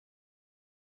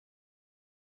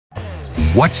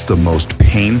What's the most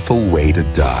painful way to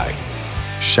die?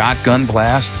 Shotgun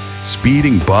blast?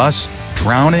 Speeding bus?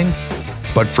 Drowning?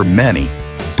 But for many,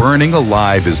 burning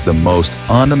alive is the most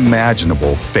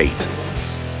unimaginable fate.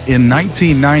 In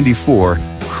 1994,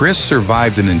 Chris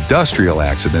survived an industrial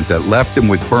accident that left him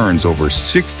with burns over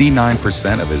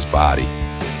 69% of his body.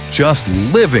 Just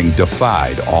living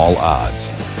defied all odds.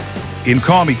 In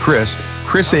Call Me Chris,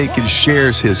 Chris Aiken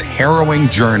shares his harrowing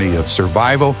journey of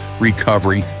survival,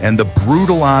 recovery, and the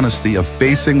brutal honesty of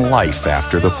facing life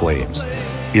after the flames.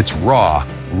 It's raw,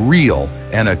 real,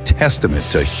 and a testament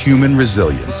to human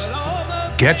resilience.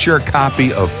 Get your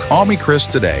copy of Call Me Chris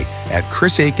today at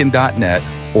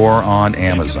chrisaiken.net or on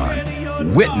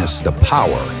Amazon. Witness the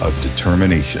power of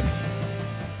determination.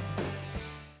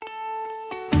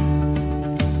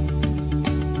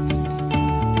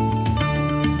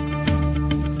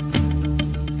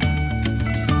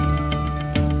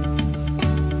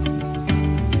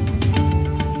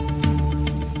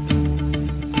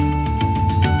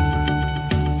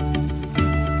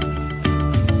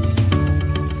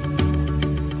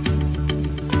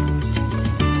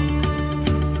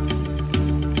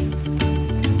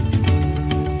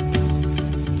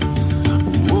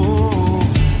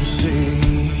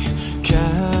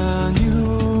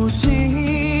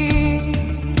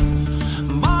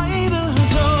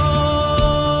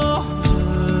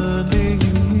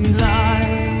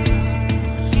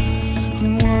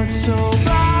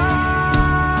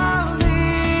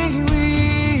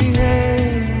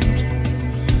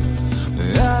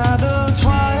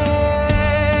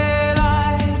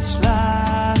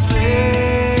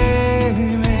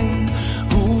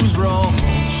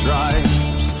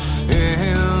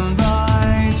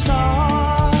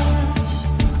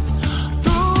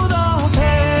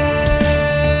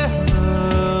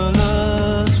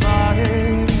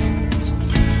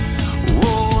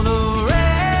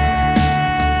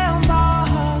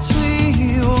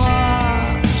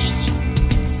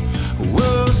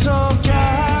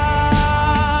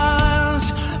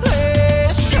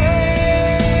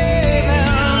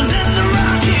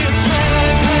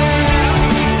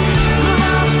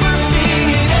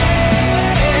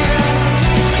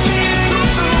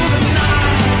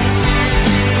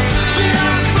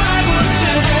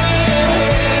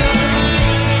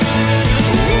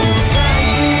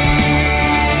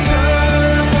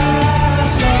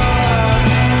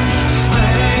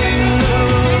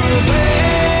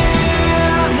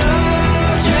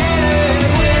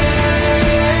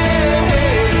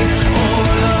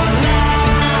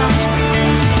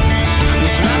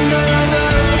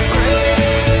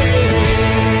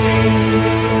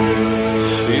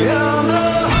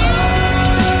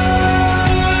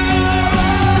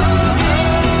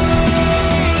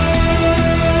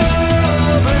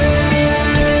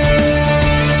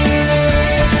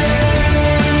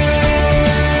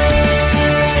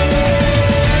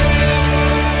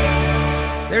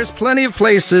 Plenty of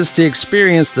places to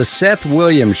experience the Seth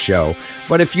Williams Show,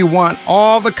 but if you want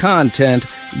all the content,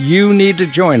 you need to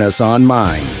join us on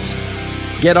Minds.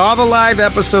 Get all the live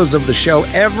episodes of the show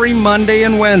every Monday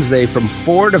and Wednesday from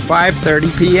 4 to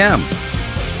 5:30 p.m.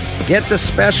 Get the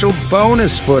special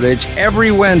bonus footage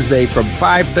every Wednesday from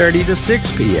 5:30 to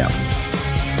 6 p.m.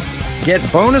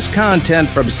 Get bonus content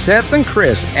from Seth and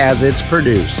Chris as it's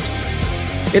produced.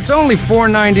 It's only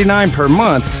 $4.99 per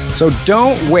month, so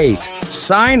don't wait.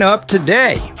 Sign up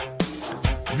today.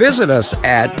 Visit us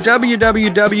at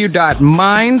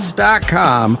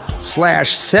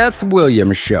www.minds.com/Seth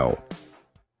Williams Show.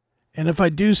 And if I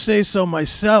do say so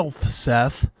myself,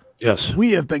 Seth, yes,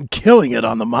 we have been killing it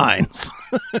on the Minds.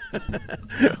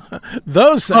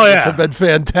 Those segments have been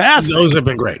fantastic. Those have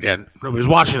been great. Yeah, nobody's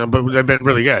watching them, but they've been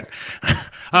really good.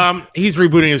 He's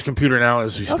rebooting his computer now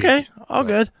as we speak. Okay, all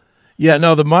good. Yeah,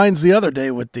 no, the Minds the other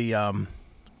day with the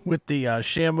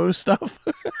Shamu stuff.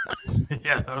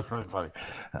 Yeah, that was really funny.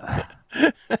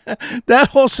 That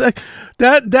whole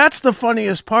that's the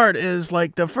funniest part is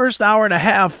like the first hour and a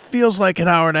half feels like an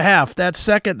hour and a half. That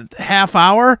second half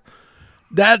hour,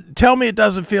 tell me it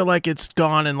doesn't feel like it's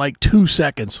gone in like 2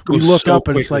 seconds. We look up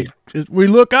and it's like,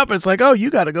 oh,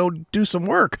 you got to go do some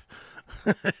work.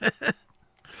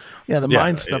 Yeah, the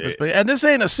mind stuff is big. And this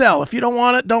ain't a sell. If you don't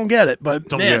want it, don't get it. But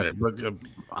don't get it. But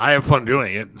I have fun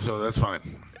doing it, so that's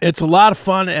fine. It's a lot of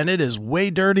fun, and it is way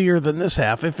dirtier than this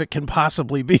half, if it can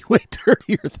possibly be way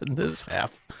dirtier than this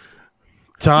half.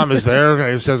 Tom is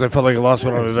there. He says, I felt like I lost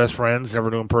one of my best friends.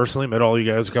 Never knew him personally. Met all you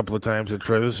guys a couple of times at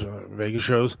Triv's Vegas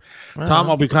shows. Tom,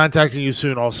 I'll be contacting you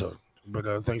soon also.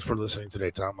 But thanks for listening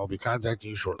today, Tom. I'll be contacting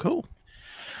you shortly. Cool.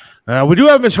 We do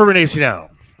have Mr. Renacci now.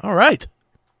 All right.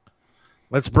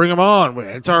 Let's bring him on.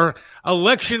 It's our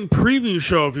election preview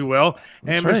show, if you will.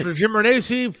 And That's Mr. Jim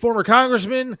Renacci, former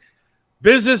congressman,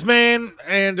 businessman,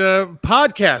 and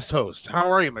podcast host.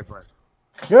 How are you, my friend?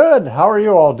 Good. How are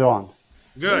you all doing?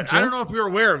 Good. I don't know if you're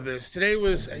aware of this. Today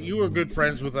you were good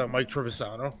friends with Mike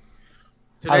Trivisonno.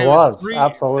 I was,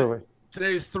 absolutely.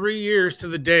 Today's 3 years to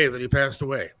the day that he passed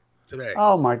away. Today.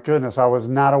 Oh my goodness, I was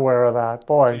not aware of that.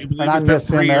 Boy, and I miss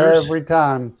him every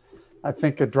time. I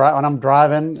think when I'm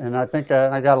driving, and I think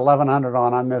I got 1100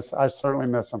 on. I certainly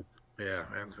miss him. Yeah,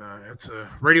 and it's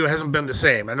radio hasn't been the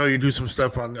same. I know you do some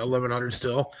stuff on 1100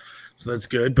 still, so that's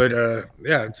good. But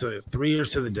yeah, it's 3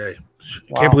 years to the day.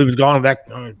 Wow. Can't believe it's gone that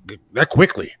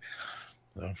quickly.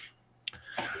 So.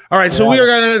 All right, so we are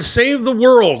going to save the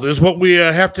world is what we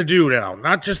have to do now.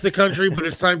 Not just the country, but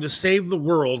it's time to save the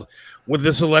world with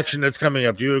this election that's coming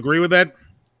up. Do you agree with that?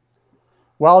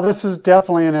 Well, this is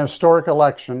definitely an historic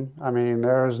election. I mean,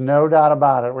 there is no doubt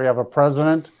about it. We have a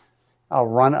president,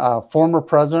 a former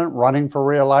president running for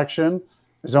re-election.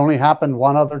 It's only happened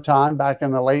one other time back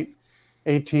in the late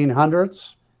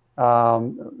 1800s.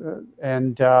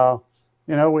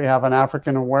 You know, we have an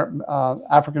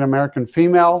African-American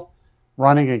female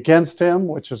running against him,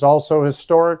 which is also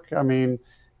historic. I mean,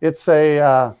 it's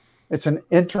an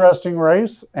interesting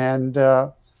race, and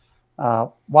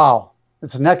wow,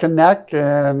 it's neck and neck.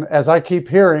 And as I keep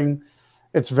hearing,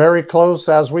 it's very close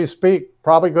as we speak.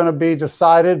 Probably going to be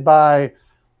decided by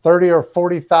 30 or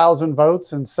 40,000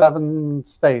 votes in 7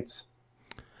 states.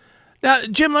 Now,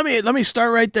 Jim, let me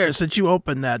start right there since you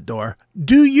opened that door.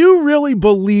 Do you really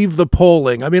believe the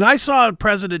polling? I mean, I saw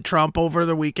President Trump over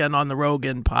the weekend on the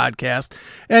Rogan podcast,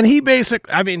 and he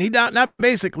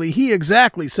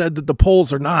exactly said that the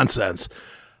polls are nonsense.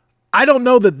 I don't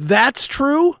know that that's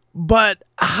true, but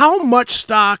how much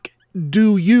stock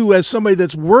do you, as somebody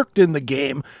that's worked in the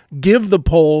game, give the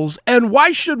polls, and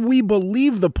why should we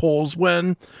believe the polls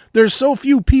when there's so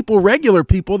few people, regular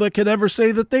people, that could ever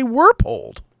say that they were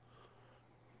polled?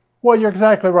 Well, you're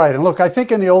exactly right. And look, I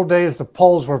think in the old days, the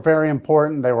polls were very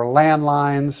important. They were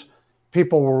landlines.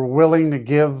 People were willing to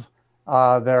give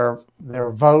their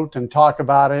vote and talk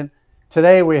about it.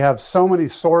 Today, we have so many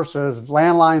sources.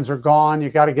 Landlines are gone.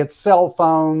 You got to get cell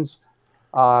phones.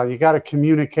 You got to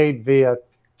communicate via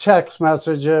text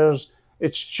messages.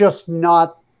 It's just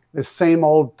not the same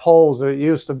old polls that it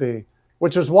used to be,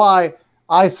 which is why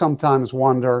I sometimes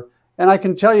wonder. And I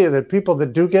can tell you that people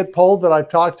that do get polled that I've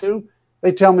talked to,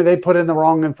 they tell me they put in the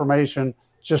wrong information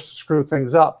just to screw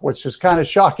things up, which is kind of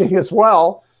shocking as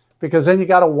well, because then you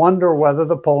got to wonder whether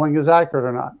the polling is accurate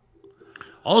or not.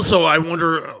 Also, I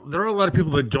wonder, there are a lot of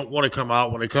people that don't want to come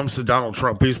out when it comes to Donald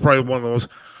Trump. He's probably one of the most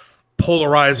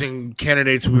polarizing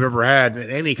candidates we've ever had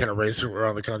in any kind of race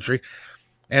around the country.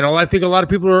 And I think a lot of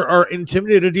people are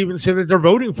intimidated to even say that they're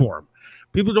voting for him.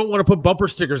 People don't want to put bumper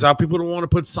stickers out. People don't want to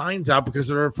put signs out because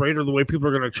they're afraid of the way people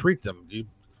are going to treat them. Do you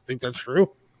think that's true?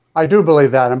 I do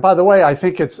believe that. And by the way, I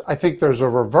think there's a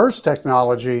reverse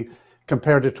technology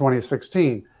compared to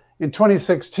 2016. In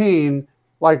 2016,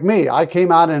 like me, I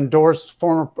came out and endorsed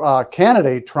former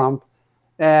candidate Trump,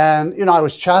 and I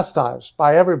was chastised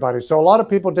by everybody. So a lot of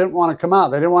people didn't want to come out.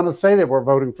 They didn't want to say they were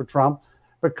voting for Trump,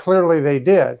 but clearly they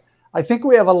did. I think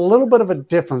we have a little bit of a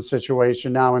different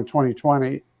situation now in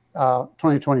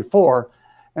 2024,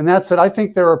 and that's that I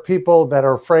think there are people that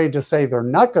are afraid to say they're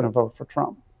not going to vote for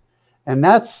Trump. And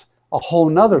that's a whole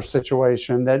nother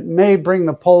situation that may bring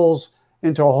the polls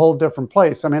into a whole different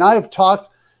place. I mean, I have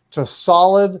talked to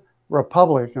solid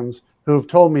Republicans who've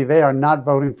told me they are not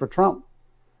voting for Trump.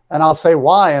 And I'll say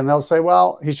why, and they'll say,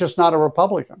 well, he's just not a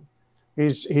Republican.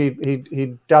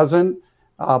 He doesn't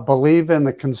believe in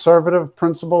the conservative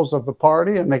principles of the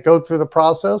party, and they go through the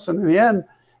process. And in the end,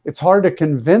 it's hard to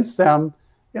convince them.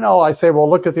 I say, well,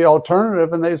 look at the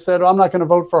alternative. And they said, well, I'm not going to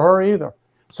vote for her either.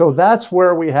 So that's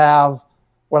where we have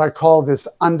what I call this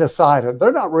undecided.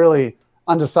 They're not really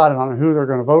undecided on who they're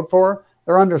going to vote for.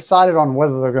 They're undecided on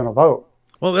whether they're going to vote.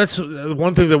 Well, that's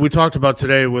one thing that we talked about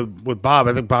today with Bob.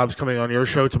 I think Bob's coming on your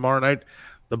show tomorrow night,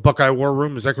 the Buckeye War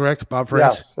Room. Is that correct, Bob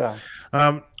France? Yes.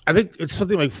 Yeah. I think it's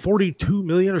something like 42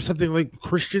 million or something like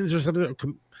Christians or something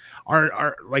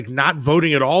are like not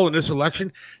voting at all in this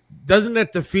election. Doesn't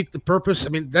that defeat the purpose? I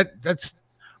mean, that's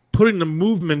putting the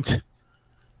movement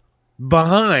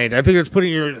behind. I think it's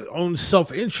putting your own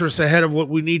self-interest ahead of what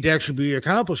we need to actually be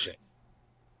accomplishing.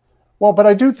 Well, but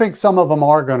I do think some of them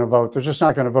are going to vote. They're just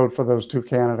not going to vote for those two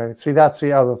candidates. See, that's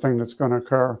the other thing that's going to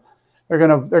occur. They're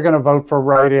going to vote for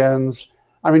write-ins.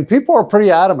 I mean, people are pretty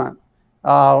adamant.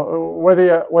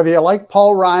 Whether you like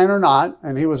Paul Ryan or not,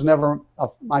 and he was never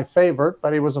my favorite,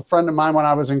 but he was a friend of mine when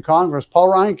I was in Congress.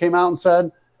 Paul Ryan came out and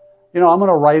said, I'm going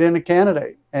to write in a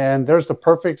candidate. And there's the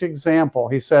perfect example.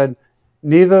 He said,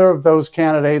 neither of those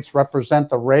candidates represent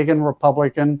the Reagan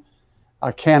Republican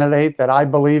candidate that I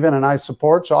believe in and I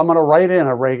support. So I'm going to write in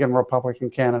a Reagan Republican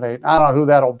candidate. I don't know who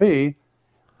that'll be,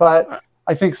 but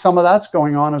I think some of that's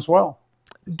going on as well.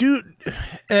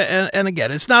 And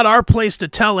again, it's not our place to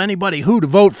tell anybody who to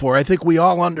vote for. I think we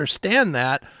all understand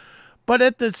that. But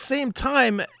at the same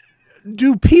time,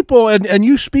 do people, and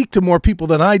you speak to more people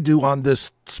than I do on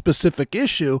this specific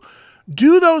issue,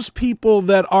 do those people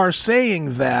that are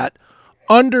saying that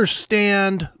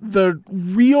understand the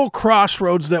real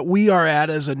crossroads that we are at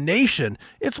as a nation?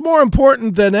 It's more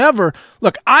important than ever.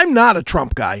 Look, I'm not a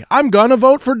Trump guy. I'm going to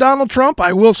vote for Donald Trump.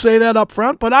 I will say that up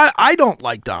front, but I don't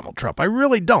like Donald Trump. I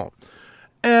really don't.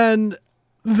 And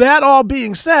that all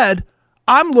being said,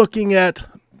 I'm looking at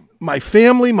my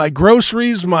family, my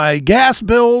groceries, my gas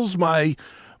bills, my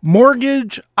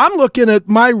mortgage. I'm looking at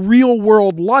my real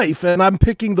world life, and I'm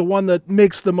picking the one that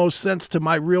makes the most sense to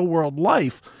my real world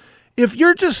life. If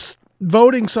you're just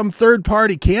voting some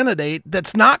third-party candidate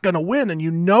that's not going to win, and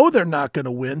you know they're not going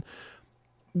to win,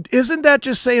 isn't that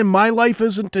just saying my life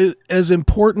isn't as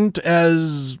important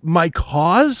as my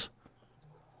cause?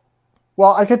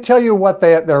 Well, I could tell you what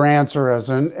their answer is.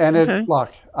 And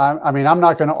look, I mean, I'm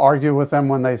not going to argue with them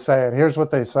when they say it. Here's what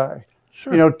they say.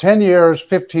 Sure. 10 years,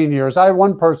 15 years. I had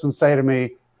one person say to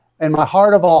me, in my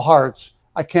heart of all hearts,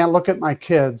 I can't look at my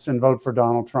kids and vote for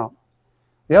Donald Trump.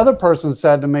 The other person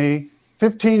said to me,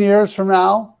 15 years from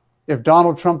now, if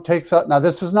Donald Trump takes up, now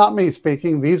this is not me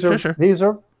speaking. These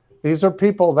are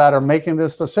people that are making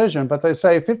this decision, but they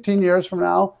say 15 years from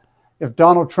now, if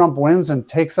Donald Trump wins and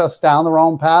takes us down the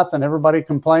wrong path and everybody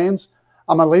complains,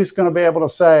 I'm at least going to be able to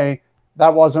say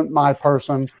that wasn't my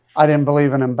person. I didn't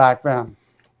believe in him back then.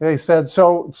 They said,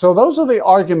 so those are the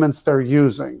arguments they're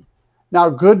using. Now,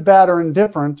 good, bad, or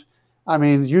indifferent, I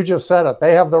mean, you just said it.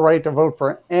 They have the right to vote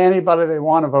for anybody they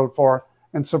want to vote for.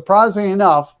 And surprisingly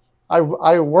enough,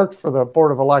 I worked for the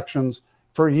Board of Elections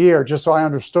for a year just so I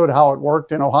understood how it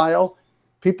worked in Ohio.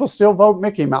 People still vote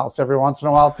Mickey Mouse every once in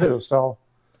a while too. So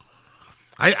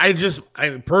I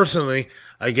personally,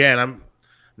 again, I'm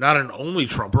not an only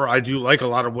Trumper. I do like a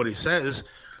lot of what he says,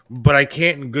 but I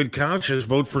can't in good conscience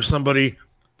vote for somebody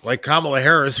like Kamala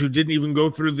Harris, who didn't even go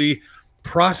through the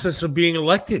process of being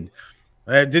elected.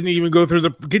 Didn't even go through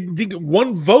didn't get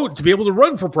one vote to be able to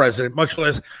run for president, much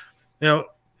less,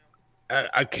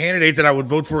 a candidate that I would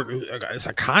vote for is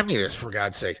a communist, for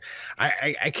God's sake.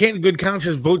 I can't in good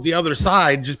conscience vote the other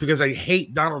side just because I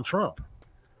hate Donald Trump.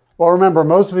 Well, remember,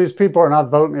 most of these people are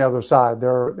not voting the other side.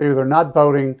 They're either not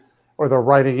voting or they're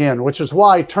writing in, which is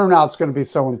why turnout's going to be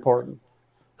so important.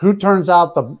 Who turns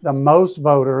out the most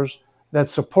voters that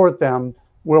support them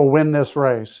will win this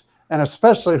race. And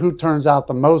especially who turns out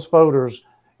the most voters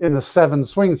in the 7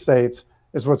 swing states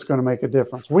is what's going to make a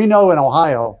difference. We know in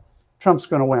Ohio, Trump's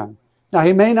going to win. Now,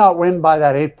 he may not win by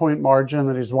that 8-point margin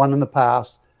that he's won in the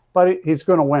past, but he's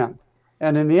going to win.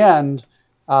 And in the end,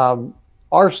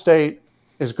 our state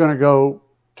is going to go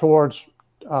towards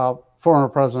former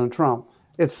President Trump.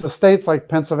 It's the states like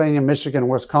Pennsylvania, Michigan,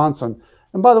 Wisconsin.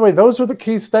 And by the way, those are the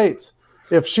key states.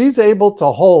 If she's able to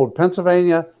hold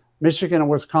Pennsylvania, Michigan, and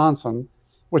Wisconsin,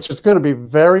 which is going to be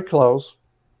very close,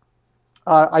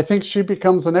 I think she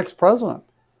becomes the next president.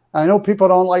 And I know people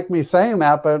don't like me saying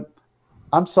that, but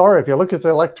I'm sorry. If you look at the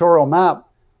electoral map,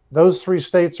 those 3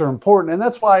 states are important. And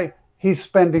that's why he's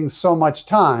spending so much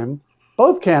time.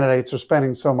 Both candidates are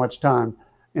spending so much time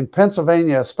in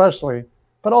Pennsylvania especially,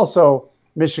 but also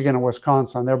Michigan and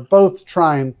Wisconsin. They're both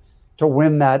trying to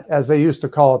win that, as they used to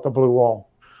call it, the blue wall.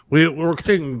 We're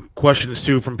taking questions,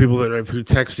 too, from people that if you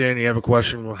text in, you have a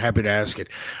question, we're happy to ask it.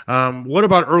 What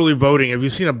about early voting? Have you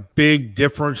seen a big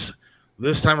difference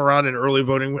this time around in early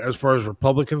voting as far as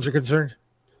Republicans are concerned?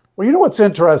 Well, you know what's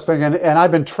interesting, and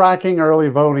I've been tracking early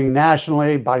voting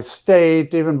nationally, by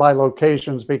state, even by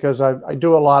locations, because I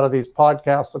do a lot of these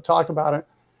podcasts to talk about it.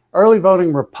 Early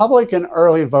voting, Republican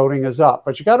early voting is up.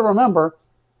 But you got to remember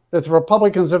that the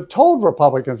Republicans have told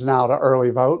Republicans now to early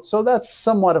vote, so that's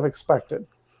somewhat of expected.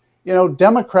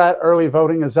 Democrat early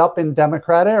voting is up in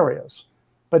Democrat areas.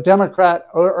 But Democrat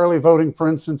early voting, for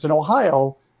instance, in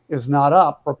Ohio is not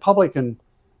up. Republican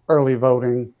early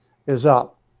voting is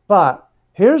up. But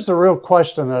here's the real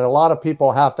question that a lot of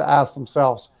people have to ask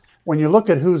themselves. When you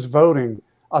look at who's voting,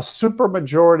 a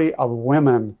supermajority of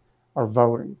women are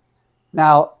voting.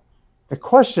 Now, the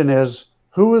question is,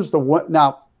 who is the one?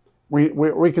 Now,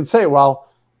 we can say, well,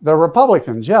 they're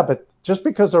Republicans. Yeah, but just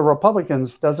because they're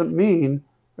Republicans doesn't mean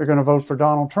they're going to vote for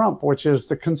Donald Trump, which is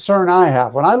the concern I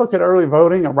have. When I look at early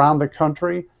voting around the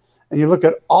country, and you look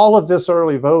at all of this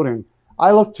early voting,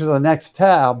 I look to the next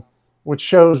tab, which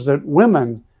shows that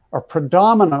women are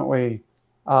predominantly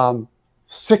 60%,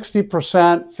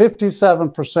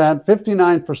 57%,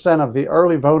 59% of the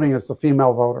early voting is the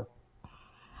female voter.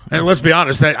 And let's be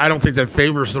honest, I don't think that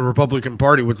favors the Republican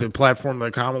Party with the platform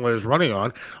that Kamala is running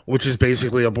on, which is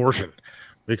basically abortion,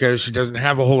 because she doesn't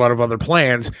have a whole lot of other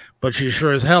plans, but she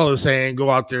sure as hell is saying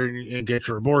go out there and get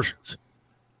your abortions.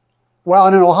 Well,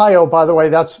 and in Ohio, by the way,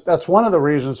 that's one of the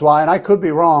reasons why, and I could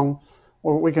be wrong,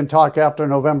 or we can talk after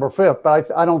November 5th, but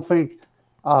I don't think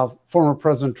former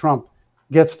President Trump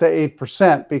gets to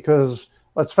 8% because,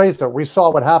 let's face it, we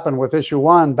saw what happened with issue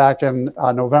 1 back in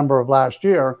November of last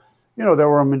year. You know, there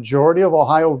were a majority of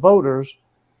Ohio voters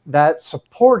that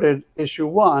supported issue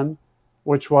 1,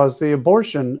 which was the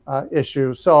abortion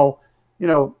issue. So, you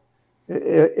know,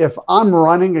 if I'm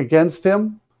running against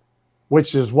him,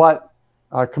 which is what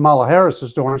Kamala Harris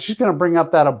is doing, she's going to bring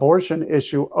up that abortion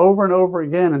issue over and over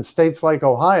again in states like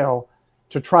Ohio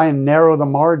to try and narrow the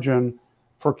margin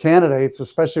for candidates,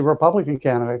 especially Republican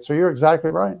candidates. So you're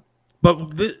exactly right. But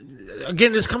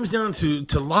again, this comes down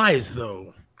to lies,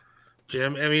 though,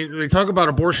 Jim. I mean, they talk about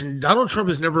abortion. Donald Trump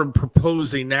has never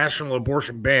proposed a national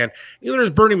abortion ban. Neither has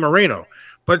Bernie Moreno.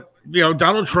 But, you know,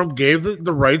 Donald Trump gave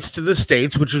the rights to the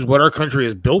states, which is what our country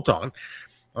is built on.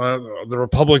 The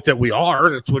republic that we are,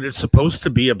 that's what it's supposed to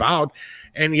be about.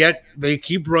 And yet they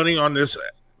keep running on this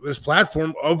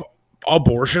platform of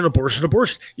abortion.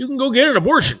 You can go get an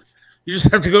abortion. You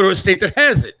just have to go to a state that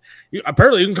has it.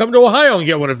 Apparently, you can come to Ohio and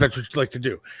get one if that's what you'd like to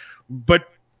do. But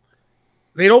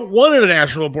they don't want a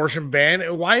national abortion ban.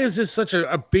 Why is this such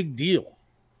a big deal?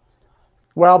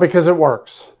 Well, because it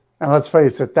works. And let's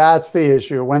face it, that's the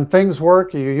issue. When things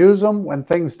work, you use them. When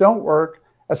things don't work,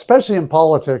 especially in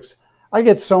politics, I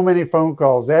get so many phone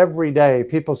calls every day,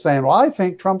 people saying, well, I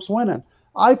think Trump's winning.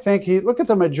 I think look at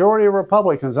the majority of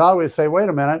Republicans. I always say, wait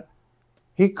a minute,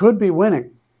 he could be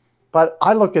winning. But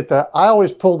I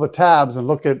always pull the tabs and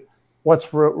look at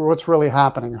what's really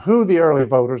happening, who the early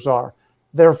voters are.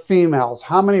 They're females.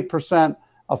 How many percent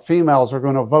of females are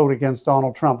going to vote against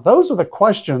Donald Trump? Those are the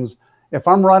questions, if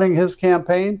I'm running his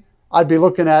campaign, I'd be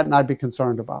looking at and I'd be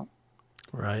concerned about.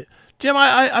 Right. Jim,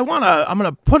 I'm going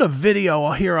to put a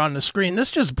video here on the screen.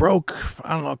 This just broke,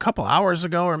 I don't know, a couple hours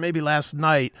ago or maybe last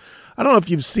night. I don't know if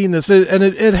you've seen this, and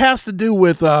it has to do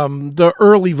with the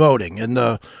early voting and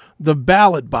the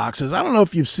ballot boxes. I don't know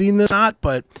if you've seen this or not,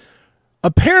 but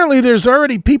apparently there's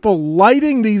already people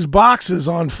lighting these boxes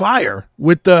on fire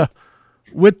with the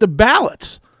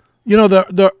ballots. You know,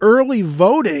 the early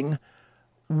voting.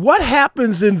 What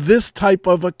happens in this type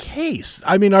of a case?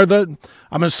 I mean,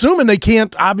 I'm assuming they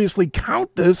can't obviously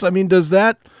count this. I mean, does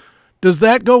that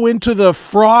go into the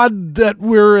fraud that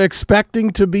we're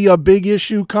expecting to be a big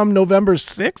issue come November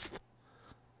 6th?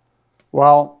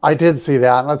 Well, I did see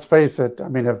that. Let's face it. I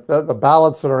mean, if the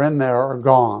ballots that are in there are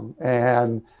gone,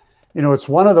 and, you know, it's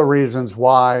one of the reasons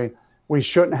why we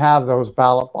shouldn't have those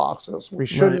ballot boxes. We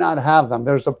should not have them.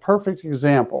 There's a perfect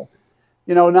example.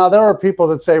 You know, now there are people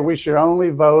that say we should only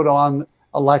vote on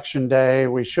election day.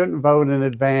 We shouldn't vote in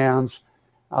advance.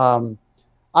 I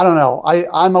don't know.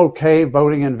 I'm okay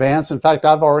voting in advance. In fact,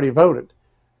 I've already voted.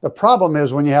 The problem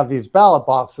is when you have these ballot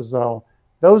boxes, though,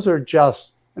 those are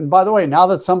just, and by the way, now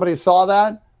that somebody saw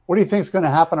that, what do you think is going to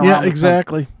happen around the country?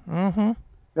 Exactly. Mm-hmm.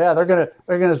 Yeah,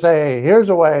 they're gonna say, hey, here's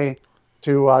a way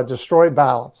to destroy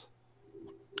ballots.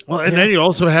 Well, and then you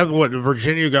also have the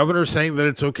Virginia governor saying that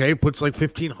it's okay, puts like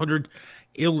 1,500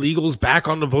 illegals back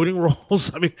on the voting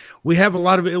rolls. I mean, we have a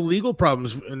lot of illegal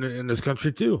problems in this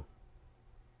country too.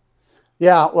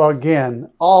 Yeah, well,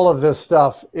 again, all of this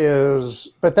stuff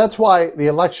but that's why the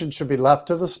election should be left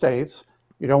to the states.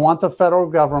 You don't want the federal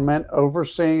government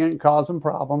overseeing it and causing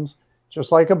problems.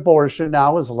 Just like abortion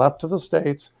now is left to the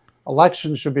states.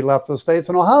 Elections should be left to the states,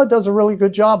 and Ohio does a really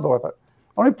good job with it.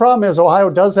 Only problem is Ohio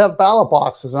does have ballot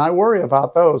boxes, and I worry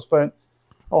about those. But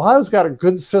Ohio's got a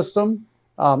good system.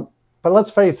 But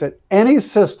let's face it, any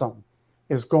system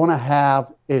is going to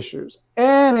have issues.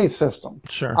 Any system.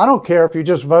 Sure. I don't care if you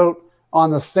just vote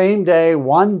on the same day,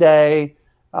 one day,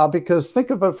 because think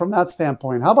of it from that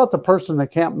standpoint. How about the person that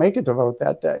can't make it to vote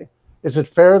that day? Is it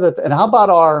fair that? And how about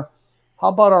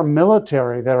our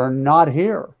military that are not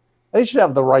here? They should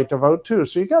have the right to vote too.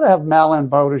 So you got to have mail-in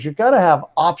voters. You got to have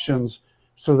options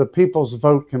so that people's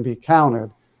vote can be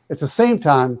counted. At the same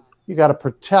time, you got to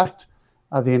protect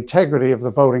the integrity of the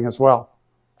voting as well.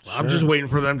 I'm just waiting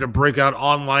for them to break out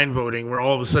online voting where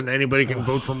all of a sudden anybody can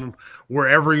vote from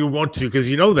wherever you want to, because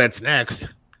you know that's next.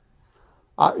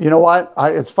 You know what?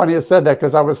 It's funny you said that,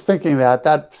 because I was thinking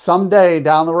that someday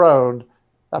down the road,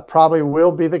 that probably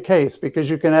will be the case, because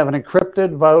you can have an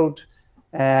encrypted vote.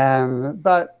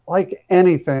 But like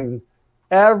anything,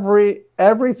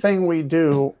 everything we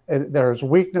do, there's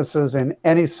weaknesses in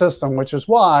any system, which is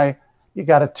why you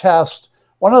got to test.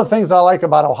 One of the things I like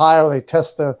about Ohio, they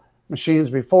test the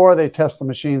machines before, they test the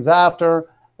machines after,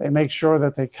 they make sure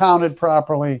that they counted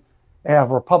properly. They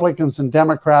have Republicans and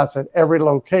Democrats at every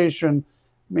location.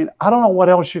 I mean, I don't know what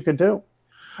else you could do.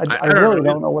 I really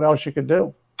don't know what else you could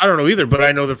do. I don't know either, but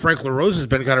I know that Frank LaRose has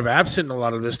been kind of absent in a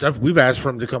lot of this stuff. We've asked for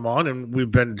him to come on, and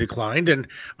we've been declined. And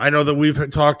I know that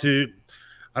we've talked to,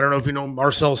 I don't know if you know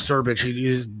Marcel Sturbich.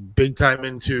 He's big time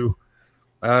into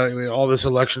all this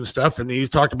election stuff, and he's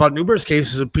talked about numerous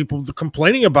cases of people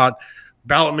complaining about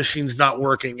ballot machines not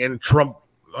working and Trump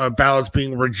ballots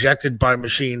being rejected by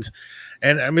machines.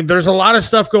 And I mean, there's a lot of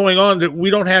stuff going on that we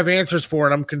don't have answers for,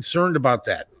 and I'm concerned about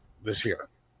that this year.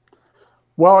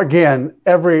 Well, again,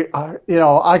 you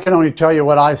know, I can only tell you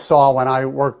what I saw when I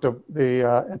worked at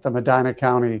the Medina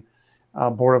County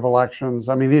Board of Elections.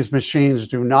 I mean, these machines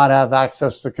do not have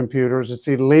access to computers. It's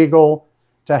illegal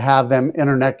to have them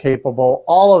internet capable.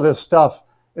 All of this stuff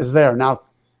is there. Now,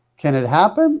 can it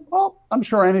happen? Well, I'm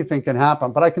sure anything can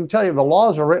happen, but I can tell you the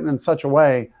laws are written in such a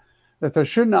way that there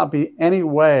should not be any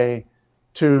way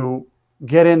to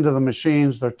get into the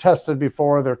machines. They're tested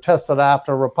before, they're tested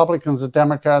after. Republicans and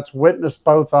Democrats witnessed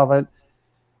both of it.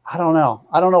 I don't know.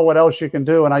 I don't know what else you can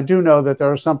do. And I do know that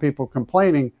there are some people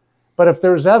complaining, but if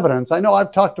there's evidence, I know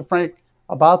I've talked to Frank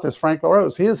about this, Frank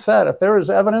LaRose. He has said, if there is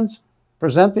evidence,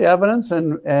 present the evidence,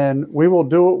 and we will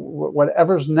do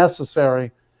whatever's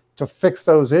necessary to fix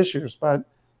those issues. And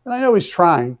I know he's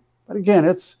trying, but again,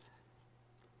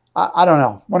 I don't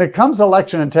know. When it comes to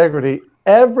election integrity,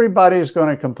 everybody's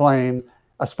going to complain,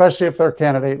 especially if their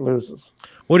candidate loses.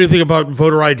 What do you think about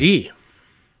voter ID?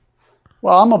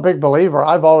 Well, I'm a big believer.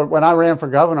 When I ran for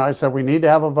governor, I said we need to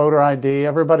have a voter ID.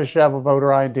 Everybody should have a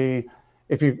voter ID.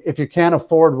 If you can't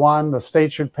afford one, the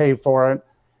state should pay for it.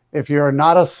 If you're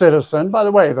not a citizen, by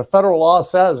the way, the federal law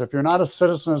says if you're not a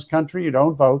citizen of this country, you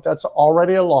don't vote. That's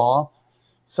already a law.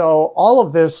 So all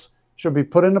of this should be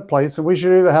put into place, and we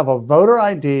should either have a voter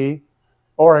ID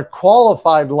or a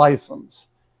qualified license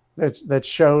that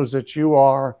shows that you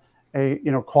are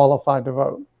qualified to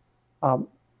vote.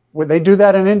 They do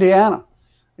that in Indiana.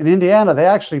 In Indiana, they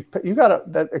actually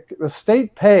the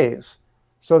state pays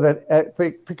so that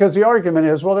because the argument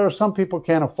is, well, there are some people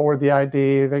can't afford the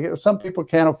ID. Some people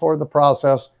can't afford the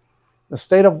process. The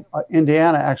state of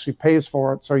Indiana actually pays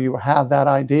for it, so you have that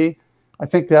ID. I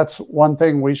think that's one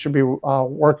thing we should be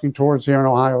working towards here in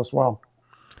Ohio as well.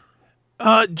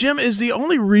 Jim, is the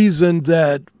only reason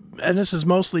that, and this is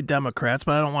mostly Democrats,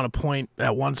 but I don't want to point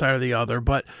at one side or the other,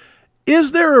 but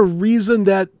is there a reason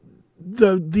that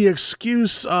the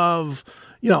excuse of,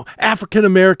 African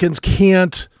Americans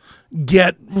can't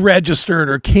get registered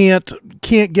or can't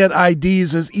get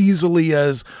IDs as easily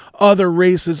as other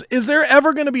races? Is there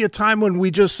ever going to be a time when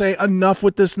we just say enough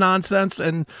with this nonsense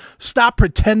and stop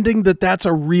pretending that that's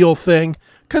a real thing?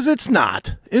 Because it's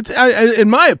not. In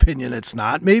my opinion, it's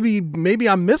not. Maybe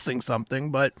I'm missing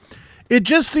something, but it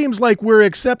just seems like we're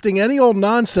accepting any old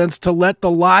nonsense to let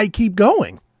the lie keep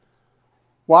going.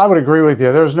 Well, I would agree with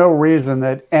you. There's no reason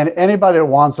that anybody that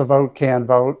wants a vote can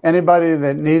vote. Anybody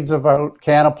that needs a vote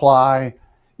can apply.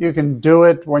 You can do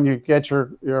it when you get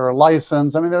your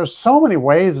license. I mean, there's so many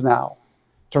ways now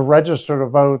to register to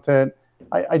vote that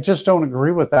I just don't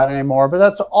agree with that anymore. But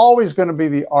that's always going to be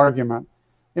the argument.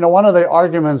 One of the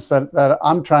arguments that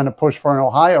I'm trying to push for in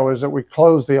Ohio is that we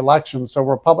close the election.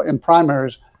 So in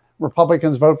primaries,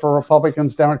 Republicans vote for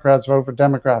Republicans, Democrats vote for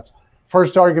Democrats.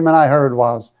 First argument I heard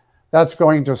was, that's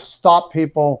going to stop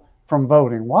people from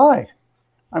voting. Why?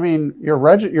 I mean, you're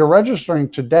registering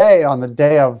today on the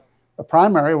day of the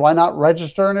primary. Why not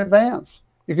register in advance?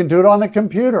 You can do it on the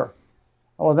computer.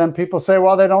 Well, then people say,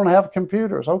 well, they don't have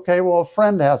computers. Okay, well, a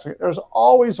friend has it. There's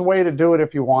always a way to do it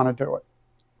if you want to do it.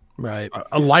 Right.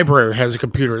 A library has a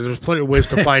computer. There's plenty of ways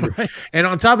to find it. And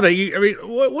on top of that,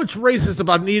 what's racist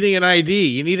about needing an ID?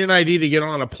 You need an ID to get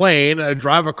on a plane,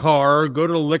 drive a car, go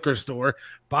to the liquor store,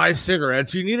 buy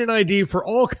cigarettes. You need an ID for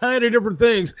all kind of different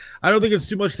things. I don't think it's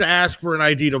too much to ask for an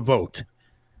ID to vote.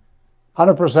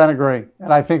 100% agree.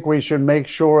 And I think we should make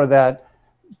sure that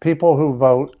people who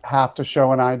vote have to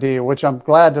show an ID, which I'm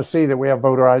glad to see that we have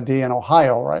voter ID in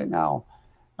Ohio right now.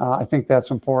 I think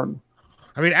that's important.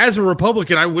 I mean, as a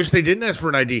Republican, I wish they didn't ask for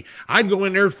an ID. I'd go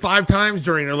in there 5 times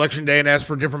during election day and ask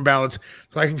for different ballots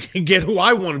so I can get who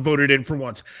I want voted in for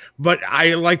once. But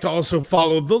I like to also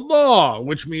follow the law,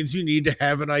 which means you need to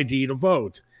have an ID to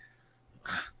vote.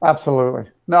 Absolutely.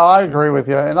 No, I agree with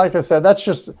you. And like I said, that's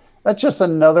just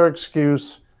another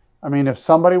excuse. I mean, if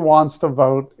somebody wants to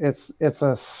vote, it's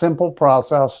a simple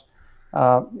process,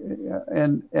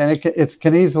 and it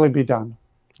can easily be done.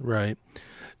 Right.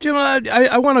 Jim,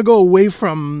 I want to go away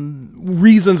from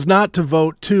reasons not to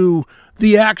vote to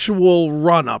the actual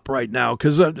run-up right now,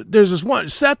 because there's this one.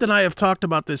 Seth and I have talked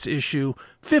about this issue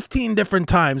 15 different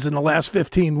times in the last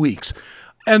 15 weeks,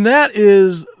 and that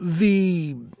is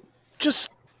the just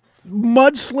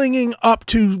mudslinging up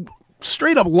to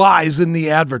straight-up lies in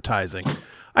the advertising.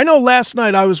 I know last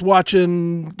night I was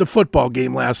watching the football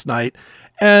game last night,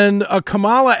 and a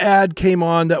Kamala ad came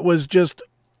on that was just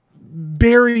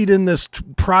buried in this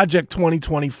Project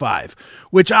 2025,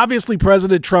 which obviously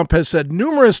President Trump has said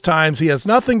numerous times he has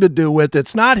nothing to do with.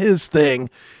 It's not his thing.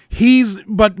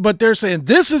 But they're saying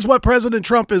this is what President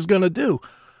Trump is going to do.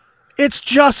 It's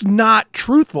just not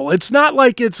truthful. It's not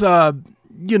like it's a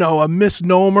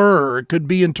misnomer or it could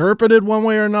be interpreted one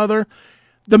way or another.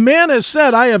 The man has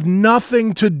said, I have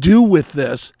nothing to do with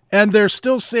this, and they're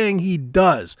still saying he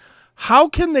does. How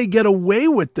can they get away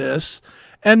with this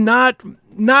and not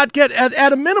get,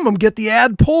 at a minimum, get the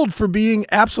ad pulled for being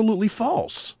absolutely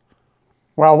false?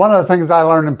 Well, one of the things I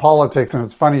learned in politics, and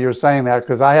it's funny you're saying that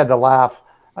because I had to laugh.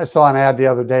 I saw an ad the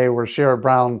other day where Sherrod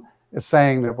Brown is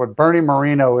saying that what Bernie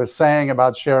Moreno is saying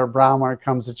about Sherrod Brown when it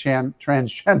comes to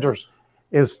transgenders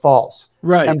is false.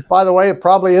 Right. And by the way, it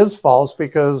probably is false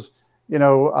because,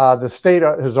 the state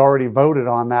has already voted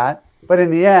on that. But in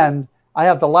the end, I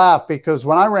have to laugh because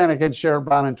when I ran against Sherrod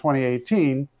Brown in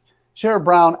 2018, Sherrod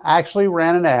Brown actually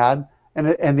ran an ad, and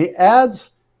the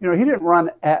ads, he didn't run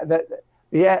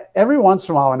every once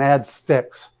in a while an ad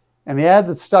sticks. And the ad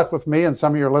that stuck with me, and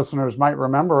some of your listeners might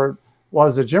remember it,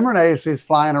 was that Jim Renacci's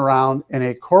flying around in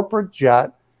a corporate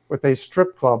jet with a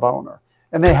strip club owner.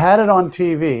 And they had it on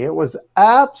TV. It was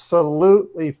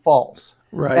absolutely false.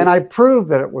 Right. And I proved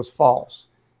that it was false.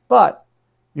 But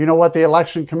you know what the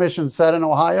Election Commission said in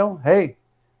Ohio? Hey,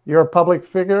 you're a public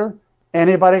figure.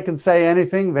 Anybody can say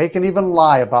anything. They can even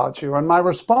lie about you. And my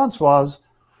response was,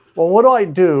 well, what do I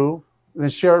do when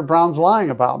Sherrod Brown's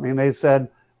lying about me? And they said,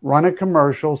 run a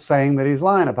commercial saying that he's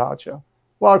lying about you.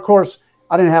 Well, of course,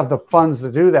 I didn't have the funds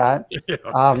to do that.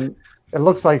 Yeah. It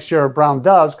looks like Sherrod Brown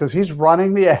does because he's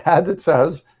running the ad that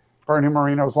says Bernie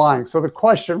Moreno's lying. So the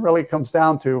question really comes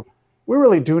down to, we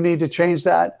really do need to change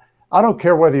that. I don't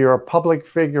care whether you're a public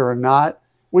figure or not.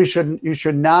 You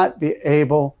should not be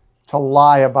able to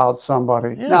lie about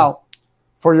somebody. Yeah. Now,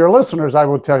 for your listeners, I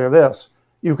will tell you this.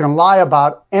 You can lie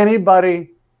about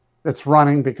anybody that's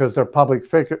running because they're public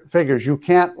figures. You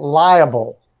can't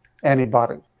liable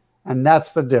anybody, and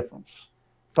that's the difference.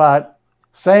 But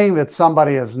saying that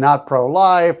somebody is not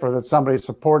pro-life or that somebody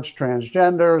supports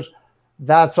transgenders,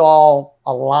 that's all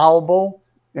allowable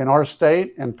in our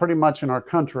state and pretty much in our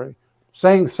country.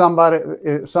 Saying somebody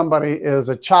is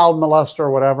a child molester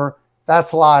or whatever,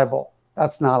 that's liable.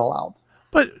 That's not allowed.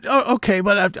 But, okay,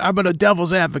 but I'm going to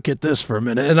devil's advocate this for a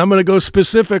minute, and I'm going to go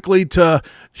specifically to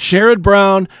Sherrod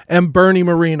Brown and Bernie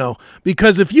Moreno,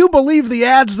 because if you believe the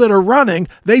ads that are running,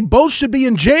 they both should be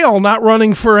in jail, not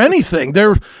running for anything.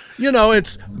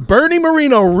 It's Bernie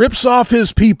Moreno rips off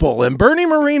his people, and Bernie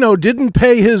Moreno didn't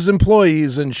pay his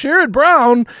employees, and Sherrod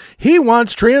Brown, he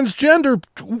wants transgender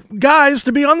guys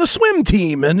to be on the swim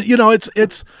team, and,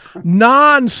 it's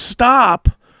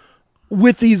nonstop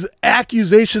with these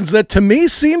accusations that to me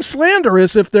seem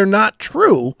slanderous if they're not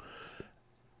true.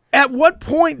 At what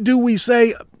point do we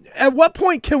say, at what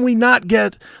point can we not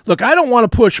get, look, I don't want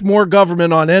to push more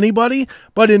government on anybody,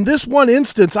 but in this one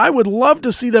instance, I would love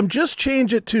to see them just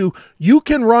change it to, you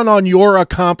can run on your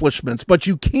accomplishments, but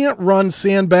you can't run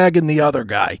sandbagging the other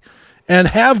guy, and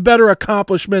have better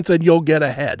accomplishments and you'll get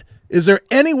ahead. Is there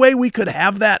any way we could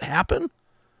have that happen?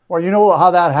 Well, you know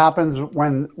how that happens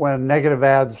when negative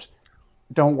ads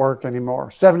don't work anymore.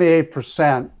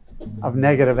 78% of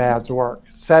negative ads work.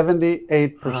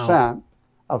 78%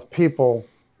 of people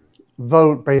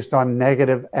vote based on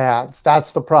negative ads.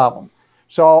 That's the problem.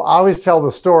 So I always tell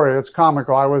the story. It's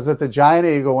comical. I was at the Giant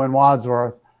Eagle in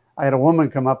Wadsworth. I had a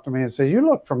woman come up to me and say, "You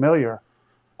look familiar."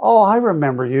 "Oh, I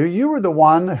remember you. You were the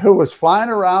one who was flying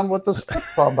around with the strip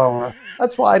club owner.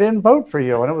 That's why I didn't vote for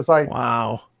you." And it was like,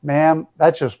 wow, ma'am,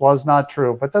 that just was not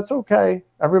true. But that's okay.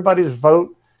 Everybody's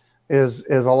vote is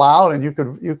allowed, and you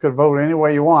could vote any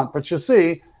way you want. But you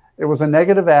see, it was a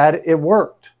negative ad. It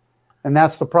worked. And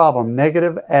that's the problem.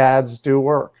 Negative ads do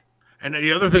work. And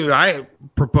the other thing that I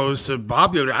proposed to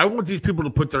Bob the other day, I want these people to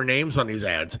put their names on these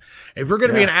ads. If you're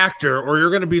going to be an actor or you're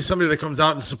going to be somebody that comes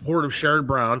out in support of Sherrod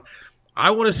Brown,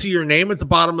 I want to see your name at the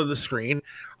bottom of the screen.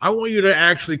 I want you to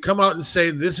actually come out and say,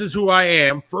 this is who I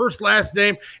am, first, last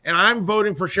name, and I'm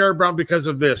voting for Sherrod Brown because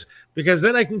of this. Because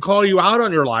then I can call you out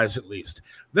on your lies at least.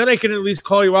 Then I can at least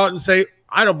call you out and say,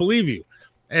 I don't believe you,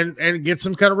 and get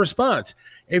some kind of response.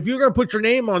 if you're going to put your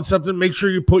name on something, make sure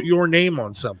you put your name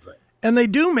on something. And they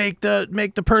do make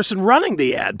the person running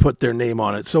the ad put their name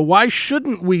on it. So why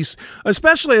shouldn't we,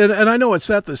 especially, and I know what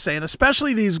Seth is saying,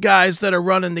 especially these guys that are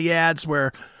running the ads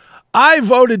where I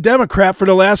voted Democrat for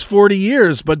the last 40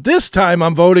 years, but this time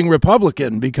I'm voting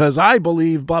Republican because I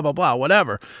believe blah, blah, blah,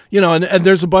 whatever. And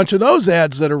there's a bunch of those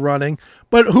ads that are running.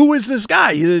 But who is this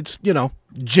guy? It's,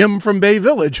 Jim from Bay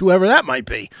Village, whoever that might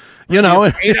be.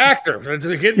 Paid actor.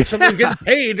 Someone getting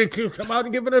paid to come out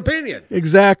and give an opinion.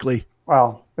 Exactly.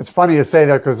 Well, it's funny you say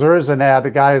that because there is an ad.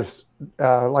 The guy's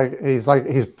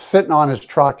he's sitting on his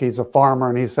truck. He's a farmer,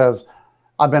 and he says,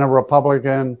 "I've been a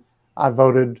Republican. I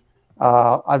voted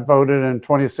in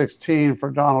 2016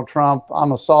 for Donald Trump.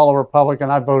 I'm a solid Republican.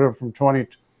 I voted from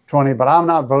 2020, but I'm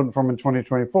not voting for him in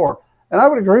 2024." And I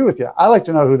would agree with you. I like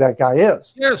to know who that guy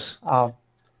is. Yes.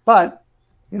 But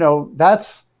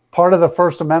that's part of the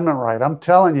First Amendment right. I'm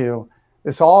telling you,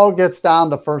 this all gets down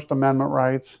to First Amendment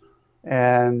rights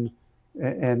and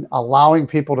allowing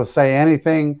people to say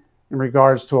anything in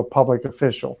regards to a public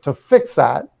official. To fix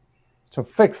that,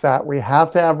 we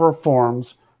have to have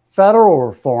reforms, federal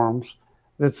reforms,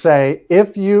 that say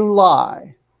if you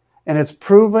lie and it's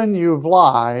proven you've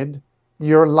lied,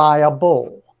 you're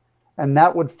liable, and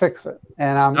that would fix it.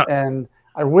 And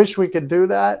I wish we could do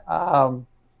that.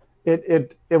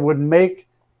 It would make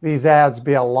these ads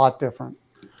be a lot different.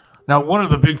 Now, one of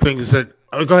the big things that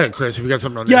go ahead, Chris, if you got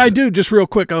something on this. Yeah, I do. Just real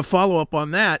quick, I'll follow up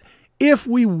on that. If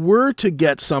we were to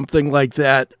get something like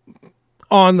that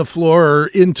on the floor or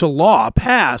into law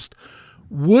passed,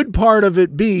 would part of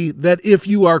it be that if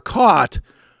you are caught,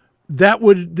 that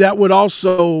would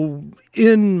also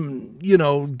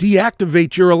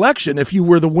deactivate your election if you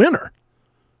were the winner,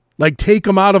 like take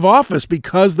them out of office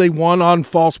because they won on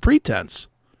false pretense?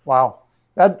 Wow,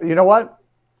 you know what?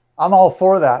 I'm all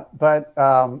for that, but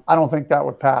I don't think that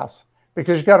would pass.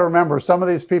 Because you got to remember, some of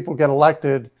these people get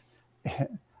elected.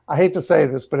 I hate to say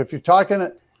this, but if you're talking,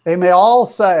 they may all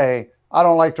say, I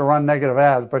don't like to run negative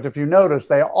ads. But if you notice,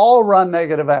 they all run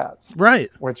negative ads. Right.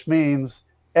 Which means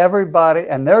everybody,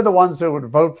 and they're the ones that would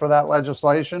vote for that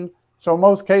legislation. So in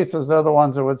most cases, they're the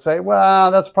ones that would say,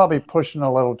 well, that's probably pushing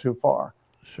a little too far.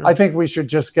 Sure. I think we should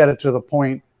just get it to the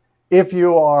point. If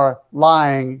you are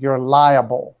lying, you're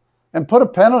liable. And put a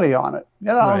penalty on it.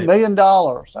 Right. $1 million.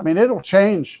 I mean, it'll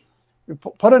change. You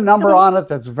put a number on it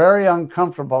that's very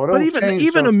uncomfortable. But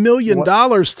even $1 million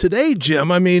today,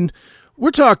 Jim, I mean,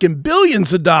 we're talking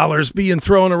billions of dollars being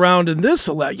thrown around in this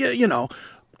election.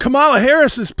 Kamala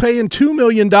Harris is paying $2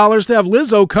 million to have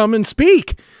Lizzo come and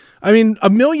speak. I mean,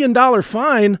 $1 million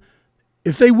fine,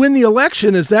 if they win the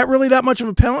election, is that really that much of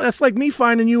a penalty? That's like me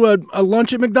fining you a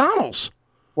lunch at McDonald's.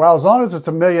 Well, as long as it's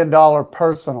 $1 million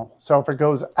personal. So if it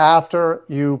goes after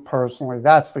you personally,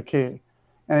 that's the key.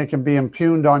 And it can be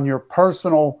impugned on your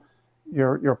personal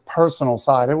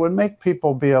side. It would make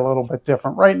people be a little bit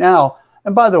different right now.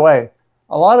 And by the way,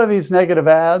 a lot of these negative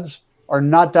ads are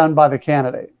not done by the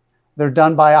candidate. They're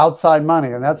done by outside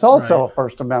money. And that's also a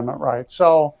First Amendment right.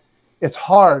 So it's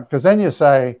hard because then you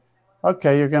say,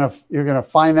 okay, you're gonna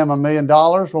fine them $1 million.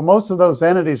 Well, most of those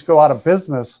entities go out of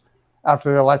business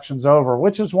after the election's over,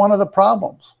 which is one of the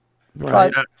problems.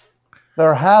 Right. But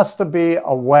there has to be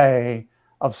a way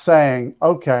of saying,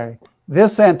 okay,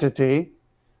 this entity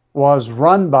was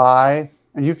run by,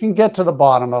 and you can get to the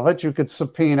bottom of it, you could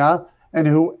subpoena, and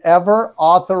whoever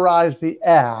authorized the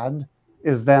ad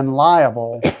is then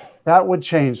liable. That would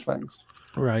change things.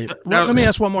 Right. Well, let me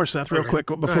ask one more, Seth, real quick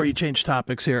before you change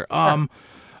topics here.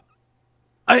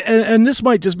 And this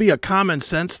might just be a common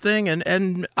sense thing,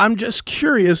 and I'm just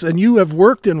curious, and you have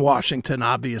worked in Washington,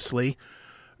 obviously.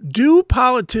 Do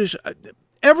politicians,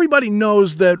 everybody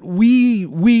knows that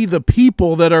we the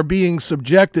people that are being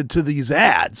subjected to these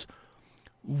ads,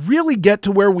 really get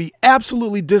to where we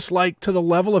absolutely dislike to the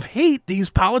level of hate these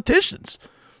politicians.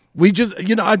 We just,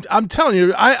 I'm telling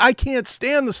you, I can't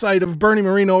stand the sight of Bernie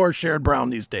Moreno or Sherrod Brown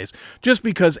these days, just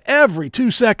because every 2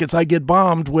 seconds I get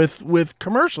bombed with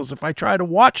commercials if I try to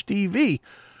watch TV.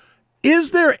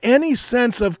 Is there any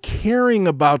sense of caring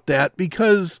about that?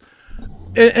 Because,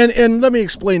 and let me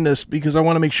explain this because I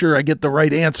want to make sure I get the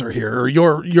right answer here, or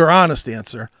your honest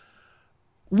answer.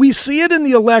 We see it in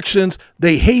the elections.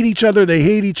 They hate each other.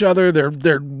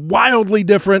 They're wildly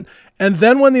different. And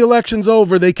then when the election's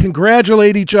over, they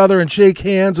congratulate each other and shake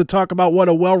hands and talk about what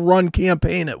a well-run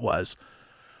campaign it was.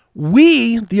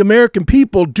 We, the American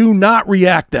people, do not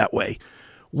react that way.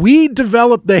 We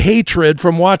develop the hatred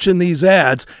from watching these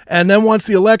ads. And then once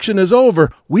the election is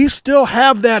over, we still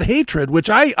have that hatred, which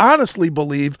I honestly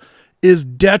believe is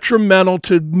detrimental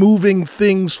to moving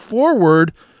things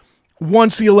forward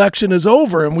once the election is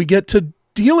over and we get to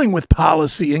dealing with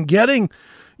policy and getting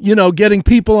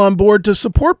people on board to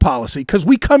support policy, because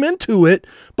we come into it,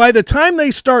 by the time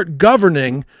they start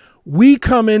governing, we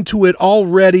come into it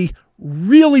already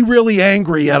really, really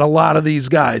angry at a lot of these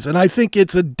guys. And I think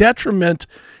it's a detriment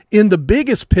in the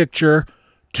biggest picture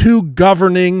to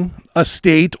governing a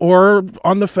state or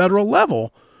on the federal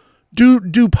level.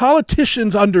 Do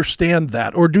politicians understand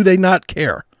that, or do they not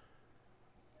care?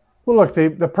 Well, look,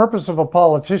 the purpose of a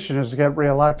politician is to get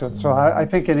reelected. So I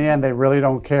think in the end, they really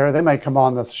don't care. They may come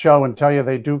on the show and tell you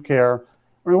they do care.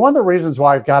 I mean, one of the reasons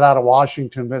why I got out of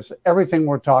Washington is everything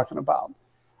we're talking about.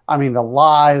 I mean, the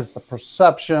lies, the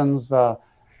perceptions, I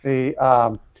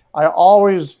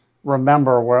always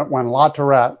remember when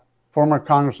LaTourette, former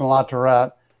Congressman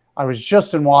LaTourette, I was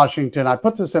just in Washington. I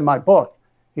put this in my book.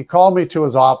 He called me to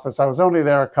his office. I was only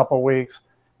there a couple of weeks.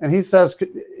 And he says,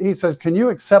 can you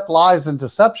accept lies and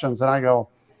deceptions? And I go,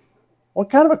 what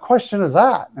kind of a question is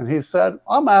that? And he said,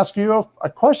 I'm asking you a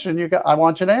question I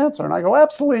want you to answer. And I go,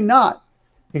 absolutely not.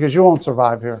 He goes, you won't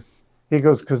survive here. He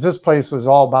goes, because this place was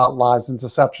all about lies and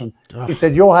deception. Ugh. He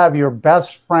said, you'll have your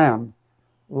best friend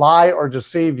lie or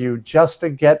deceive you just to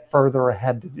get further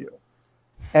ahead of you.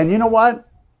 And you know what?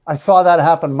 I saw that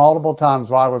happen multiple times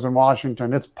while I was in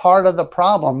Washington. It's part of the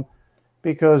problem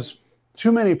because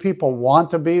too many people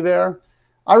want to be there.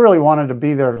 I really wanted to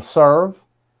be there to serve.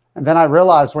 And then I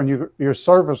realized when your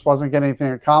service wasn't getting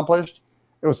anything accomplished,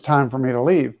 it was time for me to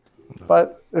leave.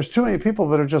 But there's too many people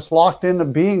that are just locked into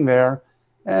being there,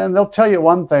 and they'll tell you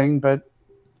one thing, but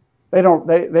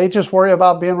they just worry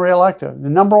about being reelected. The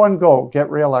number one goal, get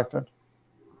reelected.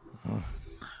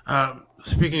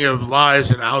 Speaking of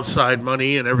lies and outside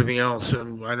money and everything else,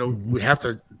 and I know we have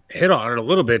to hit on it a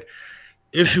little bit,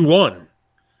 issue 1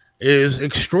 is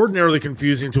extraordinarily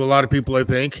confusing to a lot of people, I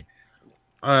think.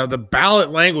 The ballot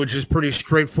language is pretty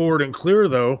straightforward and clear,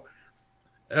 though.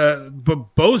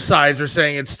 But both sides are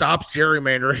saying it stops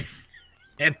gerrymandering.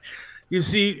 And you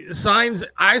see signs.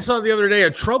 I saw the other day a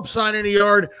Trump sign in a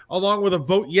yard along with a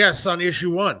vote yes on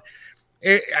issue 1.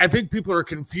 I think people are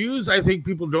confused. I think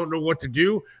people don't know what to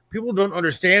do. People don't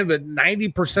understand that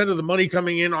 90% of the money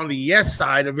coming in on the yes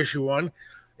side of issue 1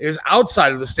 is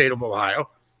outside of the state of Ohio.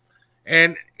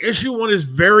 And issue 1 is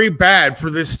very bad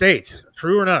for this state.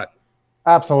 True or not?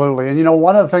 Absolutely. And,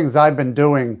 one of the things I've been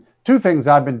doing, 2 things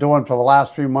I've been doing for the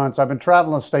last few months, I've been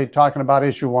traveling the state talking about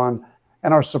issue 1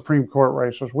 and our Supreme Court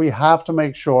races. We have to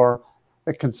make sure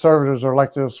that conservatives are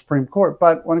elected to the Supreme Court.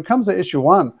 But when it comes to issue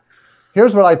 1,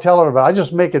 here's what I tell everybody. I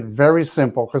just make it very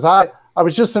simple because I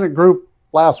was just in a group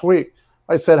last week.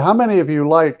 I said, how many of you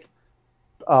like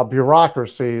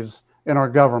bureaucracies in our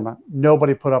government?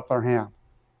 Nobody put up their hand.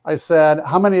 I said,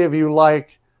 how many of you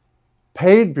like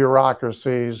paid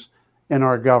bureaucracies in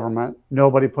our government?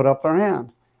 Nobody put up their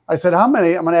hand. I said, how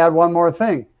many? I'm going to add one more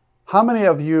thing. How many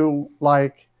of you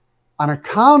like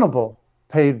unaccountable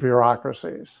paid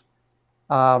bureaucracies?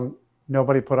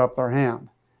 Nobody put up their hand.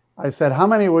 I said, how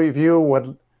many of you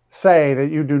would say that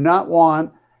you do not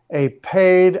want a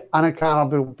paid,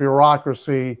 unaccountable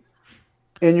bureaucracy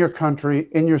in your country,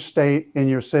 in your state, in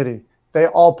your city? They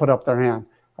all put up their hand.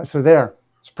 I said, there,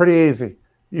 it's pretty easy.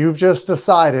 You've just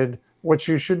decided what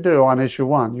you should do on issue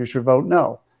 1. You should vote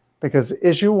no, because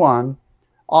issue 1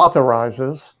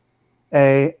 authorizes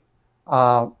a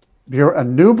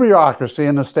new bureaucracy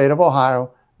in the state of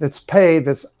Ohio that's paid,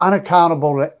 that's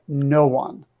unaccountable to no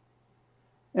one.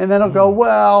 And then it'll go,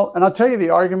 well, and I'll tell you the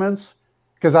arguments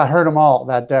because I heard them all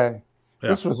that day. Yeah.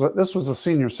 This was a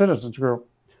senior citizens group.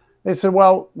 They said,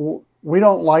 well, we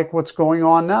don't like what's going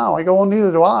on now. I go, well,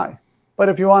 neither do I. But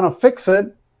if you want to fix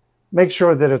it, make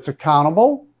sure that it's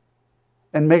accountable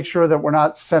and make sure that we're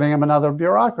not setting them another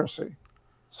bureaucracy.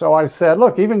 So I said,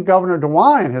 look, even Governor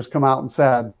DeWine has come out and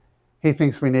said he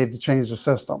thinks we need to change the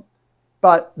system.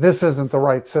 But this isn't the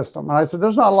right system. And I said,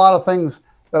 there's not a lot of things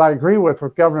that I agree with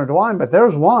Governor DeWine, but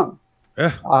there's one.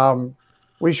 Yeah.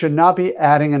 We should not be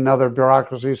adding another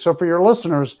bureaucracy. So for your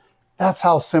listeners, that's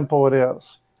how simple it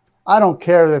is. I don't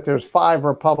care that there's 5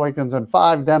 Republicans and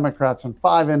 5 Democrats and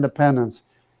 5 independents.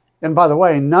 And by the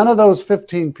way, none of those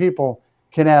 15 people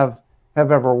can have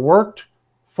ever worked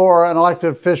for an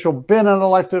elected official, been an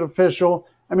elected official.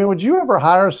 I mean, would you ever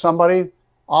hire somebody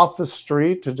off the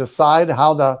street to decide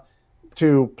how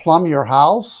to plumb your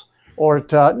house or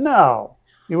to, no.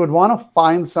 You would want to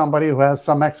find somebody who has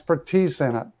some expertise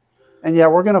in it. And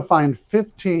yet we're going to find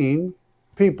 15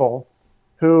 people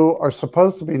who are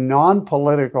supposed to be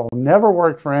non-political, never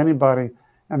worked for anybody,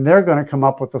 and they're going to come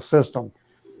up with a system.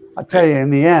 I tell you, in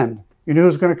the end, you know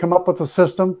who's going to come up with the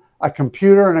system? A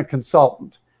computer and a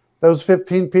consultant. Those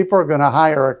 15 people are going to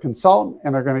hire a consultant,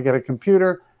 and they're going to get a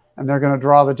computer, and they're going to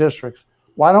draw the districts.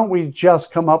 Why don't we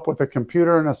just come up with a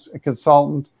computer and a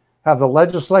consultant, have the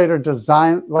legislature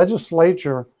design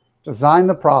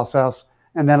the process,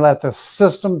 and then let the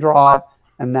system draw it,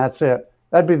 and that's it.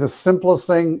 That'd be the simplest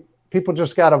thing. People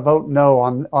just got to vote no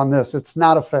on this. It's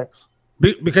not a fix.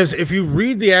 Because if you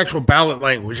read the actual ballot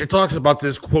language, it talks about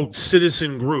this, quote,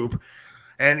 citizen group.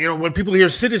 And, you know, when people hear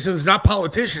citizens, not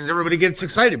politicians, everybody gets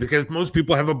excited because most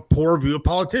people have a poor view of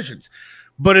politicians.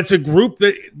 But it's a group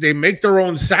that they make their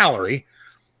own salary.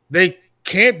 They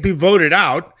can't be voted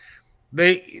out.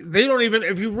 They don't even,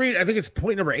 if you read, I think it's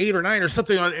point number 8 or 9 or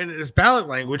something in this ballot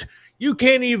language, you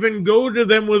can't even go to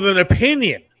them with an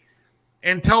opinion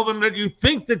and tell them that you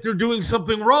think that they're doing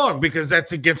something wrong because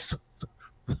that's against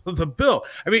the bill.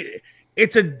 I mean,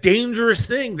 it's a dangerous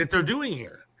thing that they're doing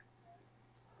here.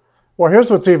 Well, here's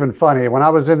what's even funny. When I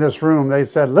was in this room, they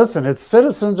said, listen, it's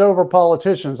citizens over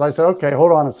politicians. I said, okay,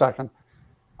 hold on a second.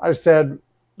 I said,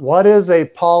 what is a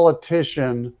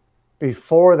politician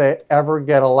before they ever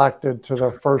get elected to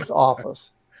their first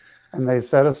office? And they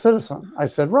said, a citizen. I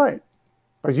said, right.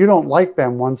 But you don't like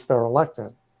them once they're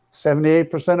elected.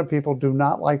 78% of people do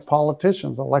not like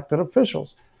politicians, elected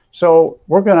officials. So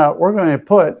we're gonna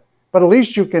put, but at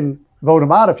least you can vote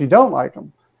them out if you don't like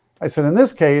them. I said, in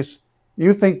this case,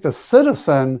 you think the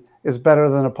citizen is better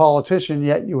than a politician,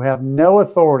 yet you have no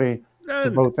authority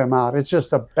to vote them out. It's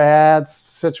just a bad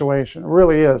situation. It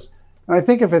really is. And I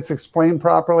think if it's explained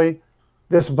properly,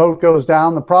 this vote goes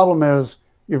down. The problem is,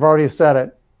 you've already said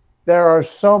it, there are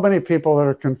so many people that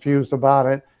are confused about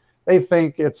it. They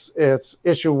think it's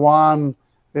issue 1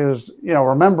 is, you know,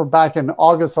 remember back in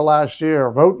August of last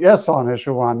year, vote yes on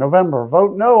issue 1. November,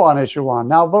 vote no on issue 1.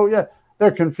 Now vote yes.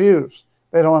 They're confused.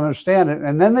 They don't understand it.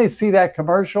 And then they see that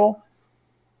commercial.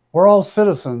 We're all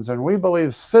citizens, and we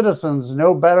believe citizens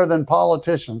know better than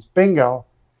politicians. Bingo.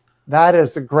 That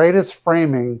is the greatest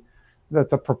framing that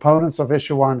the proponents of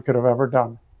issue 1 could have ever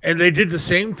done. And they did the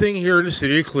same thing here in the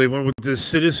city of Cleveland with the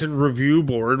Citizen Review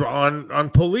Board on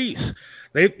police.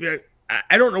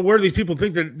 I don't know where these people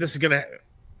think that this is going to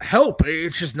help.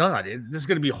 It's just not. This is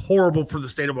going to be horrible for the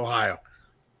state of Ohio.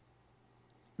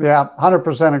 Yeah,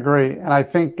 100% agree. And I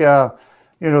think,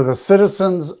 you know, the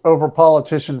citizens over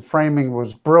politician framing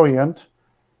was brilliant,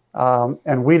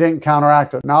 and we didn't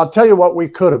counteract it. Now, I'll tell you what we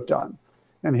could have done.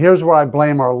 And here's where I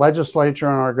blame our legislature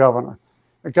and our governor.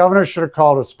 The governor should have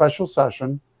called a special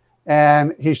session,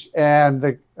 and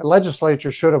the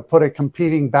legislature should have put a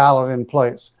competing ballot in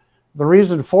place. The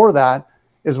reason for that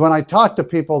is when I talk to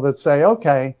people that say,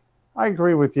 okay, I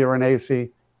agree with you,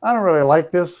 Renacci, I don't really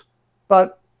like this,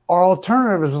 but our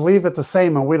alternative is leave it the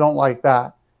same, and we don't like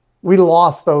that. We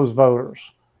lost those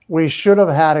voters. We should have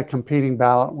had a competing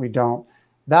ballot, and we don't.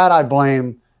 That I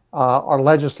blame our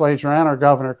legislature and our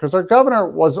governor, because our governor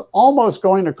was almost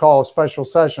going to call a special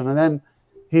session, and then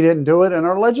he didn't do it, and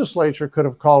our legislature could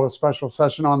have called a special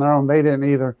session on their own. They didn't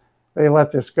either. They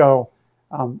let this go.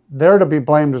 They're to be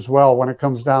blamed as well when it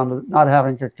comes down to not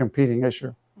having a competing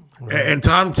issue. And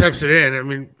Tom texted in, I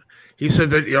mean, he said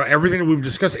that, you know, everything that we've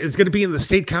discussed is going to be in the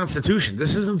state constitution.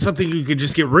 This isn't something you could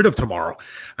just get rid of tomorrow.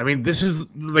 I mean, this is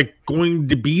like going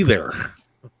to be there.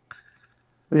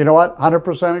 You know what?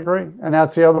 100% agree. And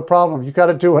that's the other problem. You got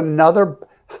to do another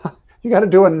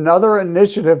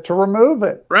initiative to remove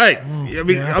it. Right. I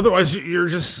mean, otherwise you're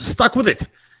just stuck with it.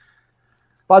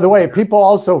 By the way, people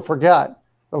also forget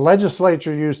the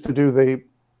legislature used to do the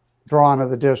drawing of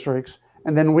the districts,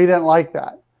 and then we didn't like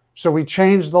that. So we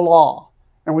changed the law,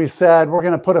 and we said we're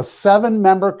going to put a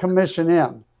 7-member commission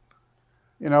in.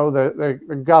 You know, the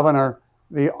governor,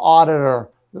 the auditor,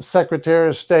 the secretary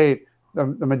of state, the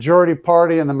majority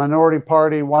party and the minority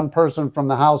party, 1 person from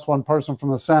the House, 1 person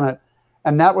from the Senate.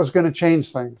 And that was going to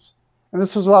change things. And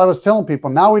this is what I was telling people.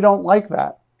 Now we don't like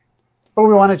that, but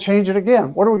we want to change it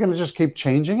again. What are we going to just keep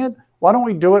changing it? Why don't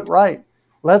we do it right?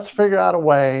 Let's figure out a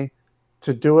way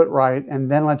to do it right, and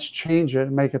then let's change it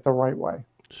and make it the right way.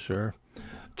 Sure.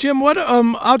 Jim, what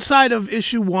outside of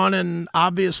issue 1 and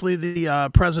obviously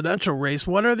the presidential race,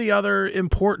 what are the other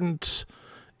important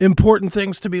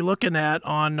things to be looking at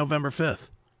on November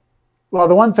 5th? Well,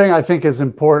 the one thing I think is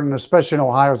important, especially in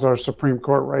Ohio, is our Supreme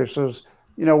Court races.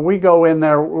 You know, we go in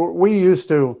there, we used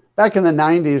to, back in the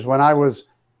 90s when I was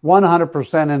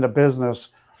 100% into business,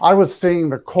 I was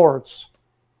seeing the courts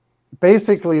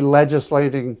basically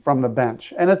legislating from the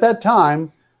bench. And at that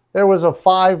time, there was a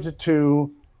 5-2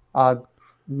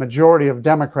 majority of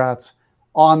Democrats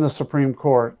on the Supreme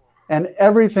Court. And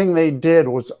everything they did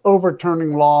was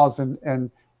overturning laws and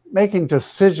making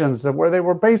decisions where they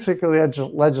were basically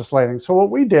legislating. So what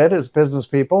we did as business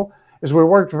people is we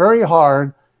worked very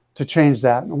hard to change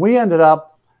that. And we ended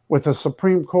up with a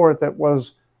Supreme Court that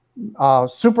was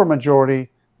supermajority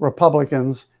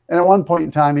Republicans, and at one point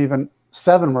in time, even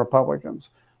 7 Republicans.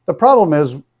 The problem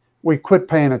is we quit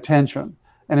paying attention.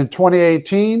 And in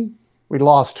 2018, we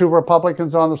lost 2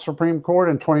 Republicans on the Supreme Court.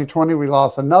 In 2020, we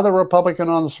lost another Republican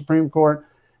on the Supreme Court.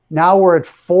 Now we're at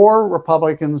 4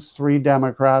 Republicans, 3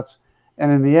 Democrats.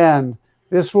 And in the end,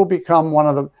 this will become one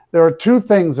of the, there are 2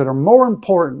 things that are more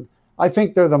important. I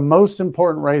think they're the most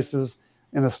important races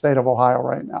in the state of Ohio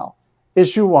right now.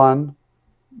 Issue 1,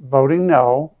 voting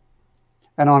no.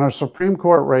 And on our Supreme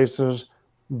Court races,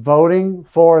 voting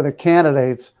for the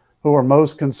candidates who are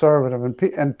most conservative.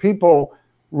 And people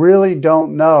really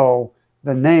don't know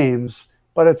the names,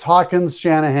 but it's Hawkins,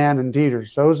 Shanahan, and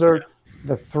Dieters. Those are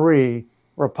the 3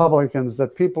 Republicans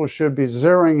that people should be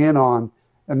zeroing in on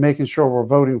and making sure we're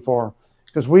voting for,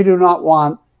 because we do not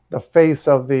want the face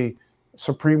of the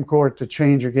Supreme Court to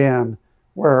change again,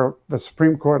 where the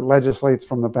Supreme Court legislates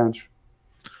from the bench.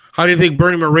 How do you think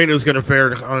Bernie Moreno is going to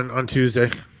fare on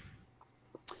Tuesday?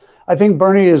 I think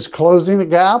Bernie is closing the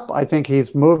gap. I think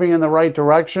he's moving in the right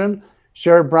direction.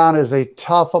 Sherrod Brown is a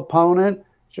tough opponent.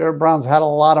 Sherrod Brown's had a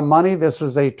lot of money. This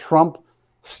is a Trump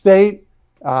state.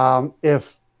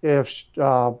 If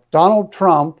Donald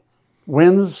Trump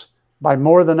wins by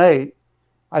more than 8,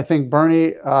 I think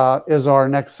Bernie is our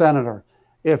next senator.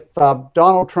 If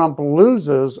Donald Trump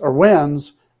loses or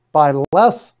wins by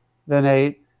less than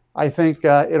 8, I think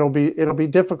it'll be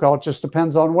difficult. It just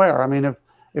depends on where. I mean,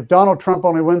 if Donald Trump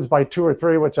only wins by 2 or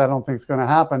 3, which I don't think is going to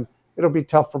happen, it'll be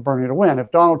tough for Bernie to win.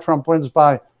 If Donald Trump wins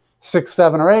by 6,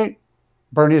 7, or 8,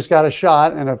 Bernie's got a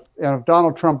shot. And if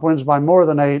Donald Trump wins by more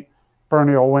than 8,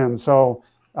 Bernie will win. So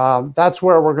that's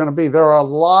where we're going to be. There are a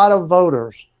lot of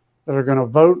voters that are going to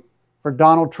vote for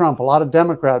Donald Trump, a lot of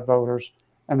Democrat voters,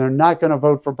 and they're not going to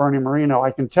vote for Bernie Moreno.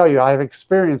 I can tell you, I have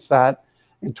experienced that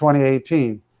in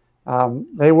 2018.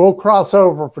 They will cross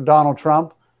over for Donald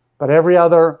Trump, but every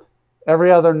other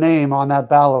name on that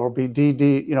ballot will be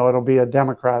DD. You know, it'll be a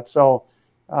Democrat. So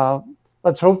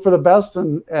let's hope for the best.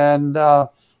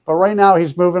 But right now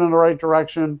he's moving in the right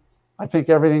direction. I think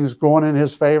everything's going in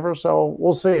his favor. So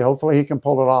we'll see. Hopefully he can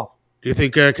pull it off. Do you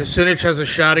think Kucinich has a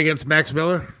shot against Max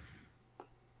Miller?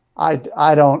 I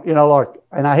don't. You know, look,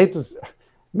 and I hate to.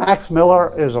 Max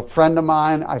Miller is a friend of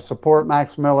mine. I support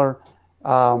Max Miller.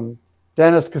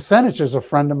 Dennis Kucinich is a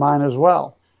friend of mine as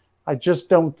well. I just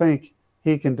don't think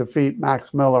he can defeat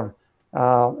Max Miller.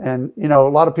 And, you know, a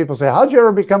lot of people say, how'd you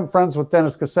ever become friends with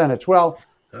Dennis Kucinich? Well,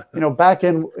 you know, back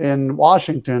in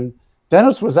Washington,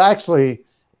 Dennis was actually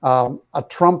a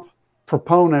Trump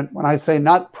proponent. When I say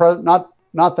not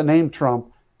the name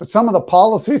Trump, but some of the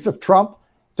policies of Trump,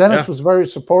 Dennis was very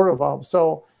supportive of.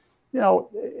 So, you know,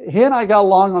 he and I got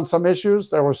along on some issues.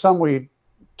 There were some we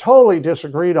totally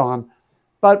disagreed on,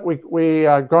 but we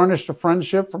garnished a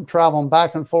friendship from traveling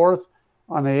back and forth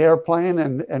on the airplane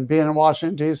and being in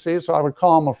Washington, D.C. So I would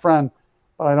call him a friend,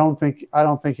 but I don't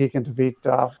think he can defeat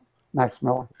Max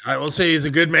Miller. I will say he's a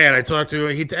good man. I talked to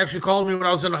him. He actually called me when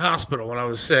I was in the hospital when I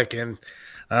was sick, and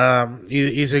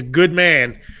he's a good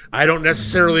man. I don't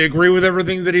necessarily agree with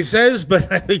everything that he says,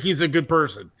 but I think he's a good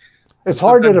person. It's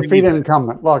hard to defeat an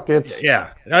incumbent. Look, it's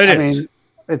I mean,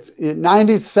 it's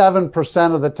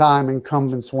 97% of the time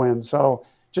incumbents win. So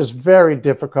just very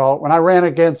difficult. When I ran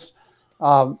against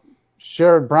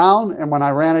Sherrod Brown and when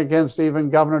I ran against even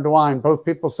Governor DeWine, both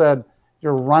people said,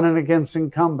 you're running against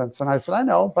incumbents. And I said, I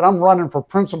know, but I'm running for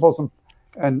principles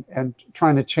and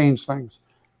trying to change things.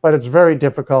 But it's very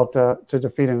difficult to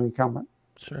defeat an incumbent.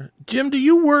 Sure. Jim, do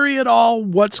you worry at all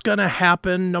what's going to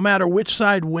happen no matter which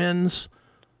side wins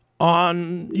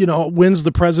wins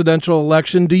the presidential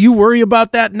election? Do you worry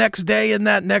about that next day and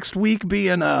that next week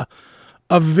being a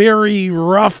very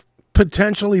rough,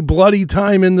 potentially bloody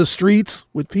time in the streets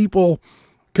with people?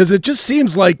 Because it just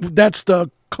seems like that's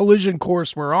the collision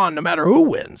course we're on, no matter who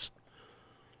wins.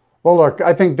 Well, look,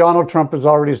 I think Donald Trump has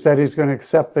already said he's going to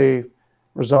accept the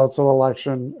results of the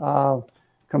election.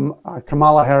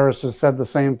 Kamala Harris has said the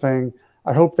same thing.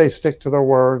 I hope they stick to their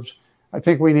words. I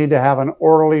think we need to have an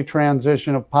orderly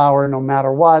transition of power no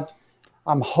matter what.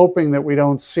 I'm hoping that we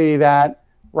don't see that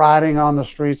rioting on the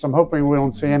streets. I'm hoping we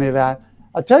don't see any of that.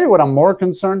 I'll tell you what I'm more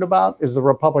concerned about is the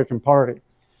Republican Party.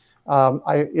 As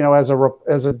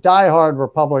a diehard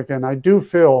Republican, I do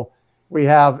feel we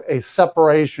have a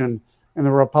separation in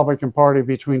the Republican Party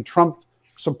between Trump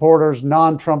supporters,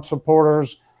 non-Trump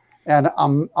supporters, and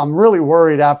I'm really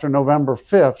worried after November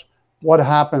 5th what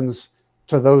happens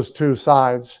to those two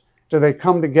sides. Do they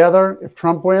come together if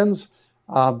Trump wins?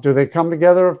 Do they come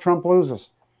together if Trump loses?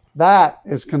 That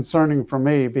is concerning for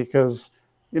me because,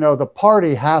 you know, the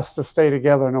party has to stay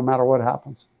together no matter what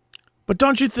happens. But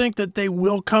don't you think that they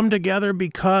will come together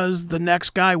because the next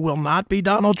guy will not be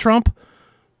Donald Trump?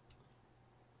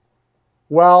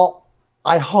 Well,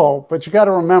 I hope, but you got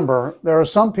to remember, there are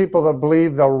some people that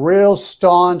believe the real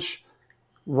staunch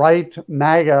right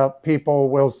MAGA people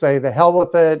will say, the hell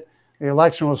with it. The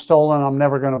election was stolen. I'm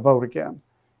never going to vote again.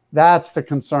 That's the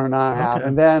concern I have. Okay.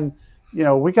 And then, you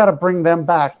know, we got to bring them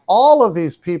back. All of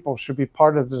these people should be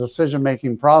part of the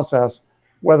decision-making process,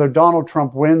 whether Donald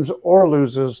Trump wins or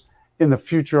loses in the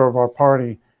future of our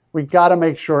party. We got to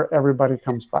make sure everybody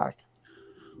comes back.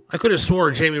 I could have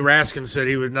swore Jamie Raskin said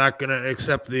he was not going to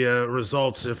accept the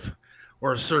results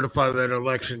or certify that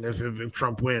election if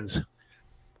Trump wins.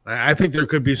 I think there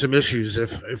could be some issues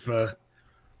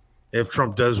if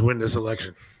Trump does win this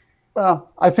election.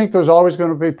 Well, I think there's always going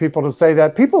to be people to say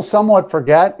that. People somewhat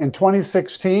forget in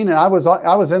 2016, and I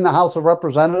was in the House of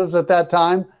Representatives at that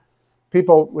time.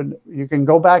 You can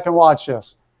go back and watch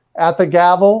this. At the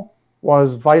gavel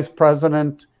was Vice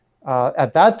President,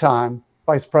 at that time,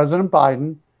 Vice President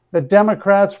Biden. The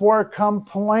Democrats were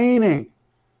complaining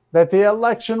that the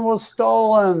election was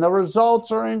stolen. The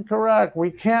results are incorrect. We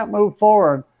can't move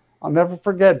forward. I'll never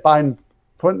forget Biden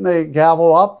putting the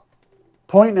gavel up,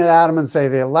 pointing it at him and say,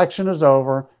 the election is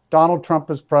over. Donald Trump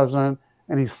is president,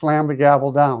 and he slammed the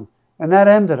gavel down. And that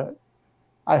ended it.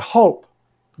 I hope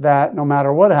that no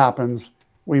matter what happens,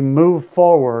 we move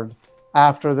forward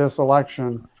after this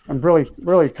election and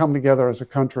really come together as a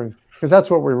country, because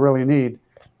that's what we really need.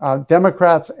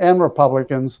 Democrats and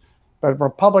Republicans, but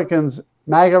Republicans,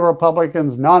 MAGA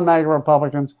Republicans, non-MAGA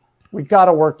Republicans, we got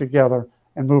to work together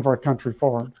and move our country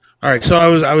forward. All right, so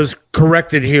I was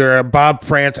corrected here. A Bob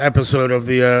France episode of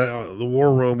the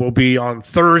War Room will be on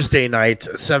Thursday night,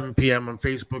 7 p.m. on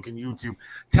Facebook and YouTube.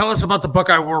 Tell us about the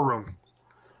Buckeye War Room.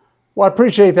 Well, I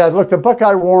appreciate that. Look, the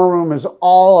Buckeye War Room is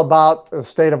all about the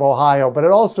state of Ohio, but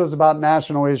it also is about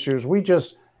national issues. We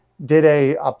just did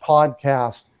a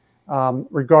podcast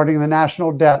regarding the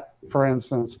national debt, for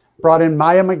instance. Brought in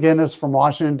Maya McGinnis from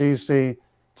Washington, D.C.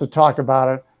 to talk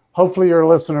about it. Hopefully your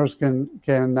listeners can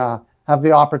have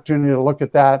the opportunity to look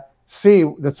at that. See,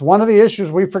 that's one of the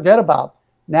issues we forget about,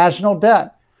 national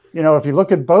debt. You know, if you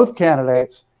look at both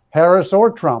candidates, Harris or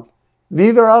Trump,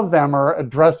 neither of them are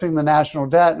addressing the national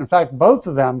debt. In fact, both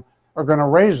of them are going to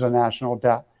raise the national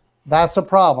debt. That's a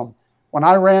problem. When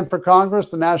I ran for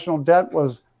Congress, the national debt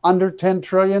was under 10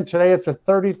 trillion. Today it's at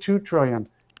 32 trillion.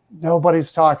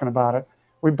 Nobody's talking about it.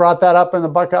 We brought that up in the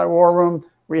Buckeye War Room.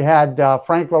 We had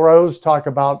Frank LaRose talk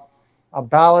about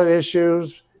ballot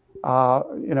issues,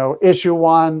 issue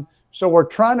one. So we're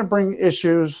trying to bring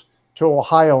issues to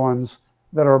Ohioans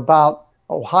that are about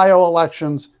Ohio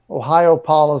elections, Ohio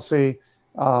policy,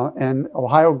 and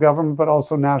Ohio government, but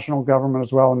also national government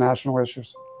as well, and national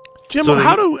issues. Jim, so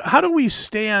how do we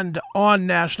stand on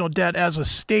national debt as a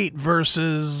state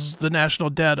versus the national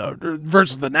debt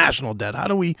versus the national debt? How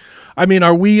do we? I mean,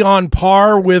 are we on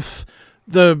par with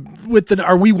the?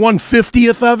 Are we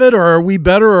 1/50th of it, or are we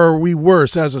better, or are we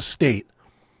worse as a state?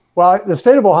 Well, the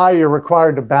state of Ohio, you're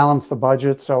required to balance the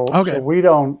budget, so we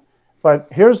don't. But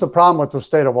here's the problem with the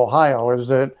state of Ohio is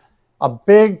that a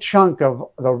big chunk of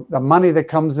the money that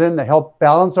comes in to help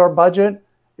balance our budget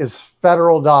is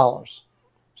federal dollars.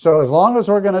 So as long as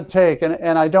we're going to take,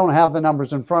 and I don't have the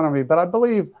numbers in front of me, but I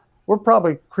believe we're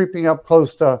probably creeping up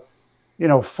close to,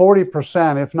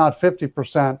 40%, if not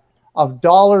 50%, of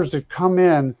dollars that come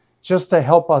in just to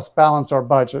help us balance our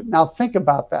budget. Now think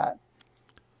about that.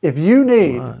 If you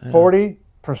need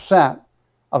 40%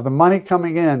 of the money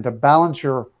coming in to balance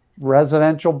your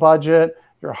residential budget,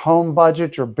 your home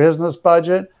budget, your business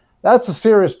budget, that's a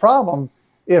serious problem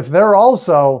if they're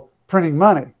also printing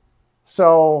money.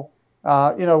 So,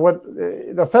 what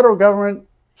the federal government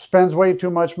spends way too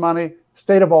much money.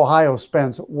 State of Ohio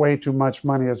spends way too much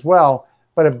money as well,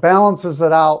 but it balances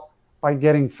it out by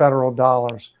getting federal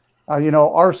dollars.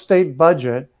 Our state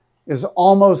budget is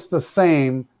almost the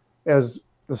same as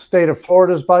the state of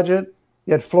Florida's budget,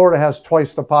 yet Florida has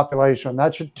twice the population.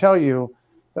 That should tell you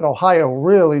that Ohio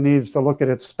really needs to look at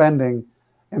its spending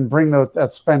and bring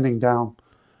that spending down.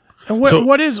 And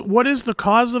what is the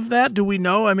cause of that? Do we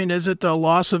know? I mean, is it the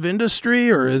loss of industry,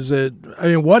 or is it? I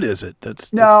mean, what is it?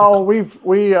 No. We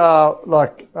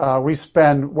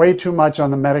spend way too much on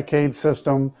the Medicaid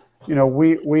system. We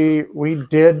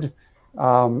did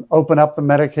open up the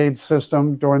Medicaid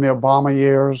system during the Obama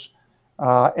years,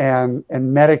 and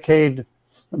the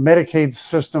Medicaid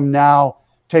system now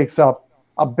takes up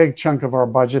a big chunk of our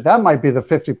budget. That might be the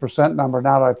 50% number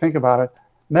now that I think about it.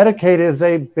 Medicaid is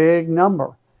a big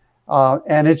number.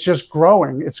 And it's just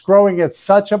growing. It's growing at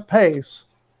such a pace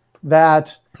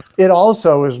that it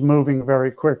also is moving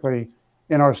very quickly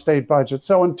in our state budget.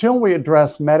 So until we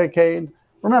address Medicaid,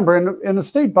 remember, in the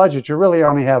state budget, you really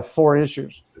only have 4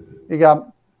 issues. You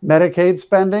got Medicaid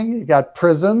spending, you got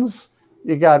prisons,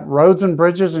 you got roads and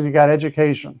bridges, and you got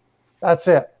education. That's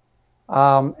it.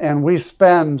 And we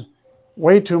spend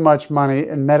way too much money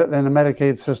in the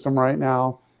Medicaid system right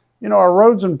now. You know, our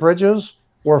roads and bridges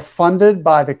were funded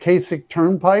by the Kasich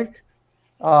Turnpike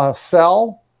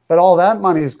sell, but all that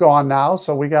money is gone now.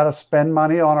 So we got to spend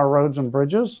money on our roads and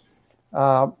bridges.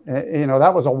 You know,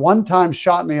 that was a one-time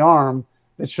shot in the arm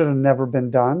that should have never been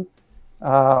done.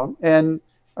 And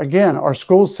again, our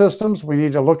school systems, we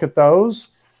need to look at those.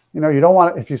 You know, you don't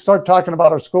want to, if you start talking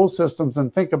about our school systems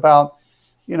and think about,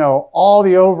 you know, all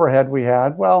the overhead we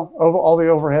had, well, all the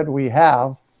overhead we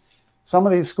have, some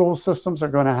of these school systems are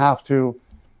going to have to,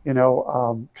 you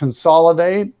know,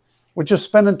 consolidate. We're just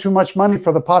spending too much money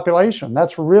for the population.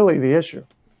 That's really the issue.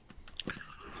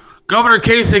 Governor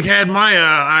Kasich had my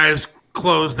eyes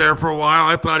closed there for a while.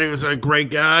 I thought he was a great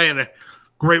guy and a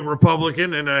great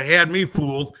Republican, and he had me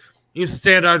fooled. He used to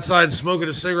stand outside smoking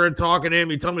a cigarette, talking to him.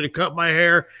 He told me to cut my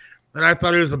hair, and I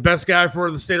thought he was the best guy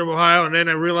for the state of Ohio, and then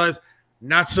I realized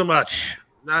not so much.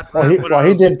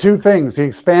 He did 2 things. He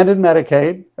expanded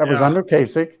Medicaid. That was under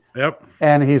Kasich. Yep.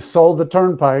 And he sold the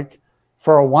Turnpike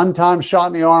for a one-time shot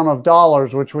in the arm of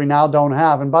dollars, which we now don't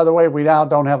have. And by the way, we now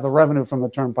don't have the revenue from the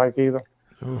Turnpike either.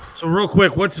 So real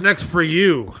quick, what's next for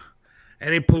you?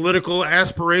 Any political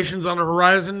aspirations on the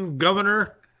horizon,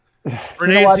 Governor?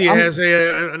 Renacci has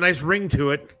a nice ring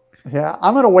to it. Yeah,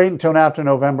 I'm going to wait until after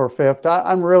November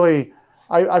 5th.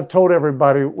 I've told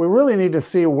everybody, we really need to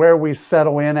see where we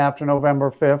settle in after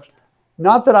November 5th.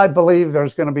 Not that I believe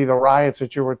there's going to be the riots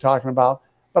that you were talking about,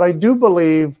 but I do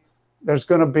believe there's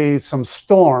going to be some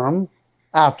storm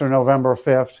after November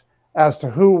 5th as to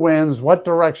who wins, what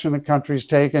direction the country's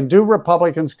taken, do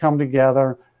Republicans come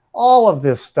together, all of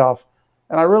this stuff.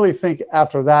 And I really think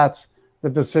after that, the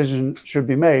decision should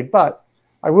be made. But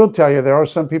I will tell you, there are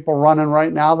some people running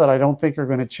right now that I don't think are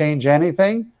going to change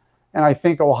anything. And I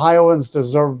think Ohioans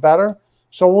deserve better.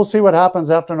 So we'll see what happens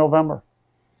after November.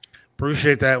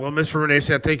 Appreciate that. Well, Mr.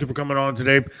 Renacci, thank you for coming on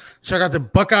today. Check out the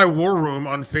Buckeye War Room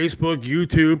on Facebook,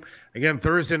 YouTube. Again,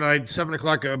 Thursday night, 7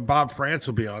 o'clock, Bob France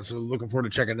will be on. So looking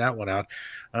forward to checking that one out.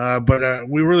 But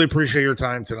we really appreciate your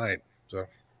time tonight. So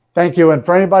thank you. And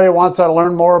for anybody who wants to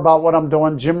learn more about what I'm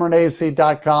doing,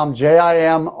 JimRenacci.com,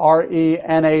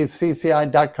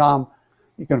 JimRenacci.com.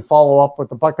 You can follow up with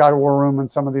the Buckeye War Room and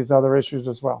some of these other issues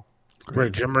as well.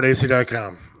 Great,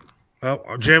 JimRenacci.com. Well,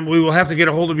 Jim, we will have to get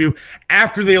a hold of you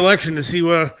after the election to see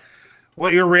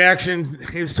what your reaction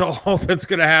is to all that's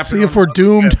going to happen. See if we're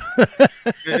doomed.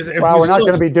 Well, we're not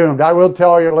going to be doomed. I will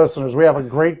tell your listeners, we have a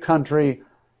great country.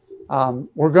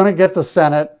 We're going to get the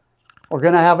Senate. We're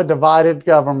going to have a divided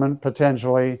government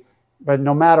potentially. But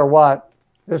no matter what,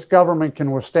 this government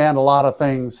can withstand a lot of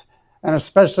things. And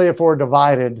especially if we're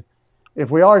divided.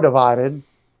 If we are divided,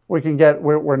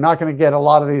 we're not going to get a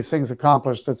lot of these things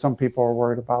accomplished that some people are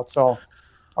worried about. So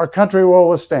our country will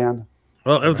withstand.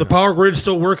 Well, if the power grid's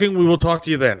still working, we will talk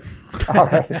to you then. All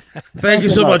right. Thank you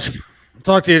so much.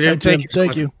 Talk to you, Jim.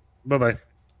 Thank you. Bye-bye.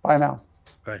 Bye now.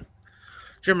 Bye.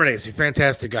 Jim Renacci,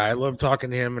 fantastic guy. I love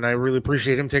talking to him, and I really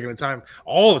appreciate him taking the time,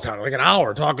 all the time, like an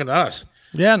hour talking to us.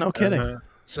 Yeah, no kidding.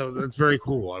 So that's very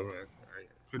cool. I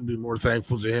couldn't be more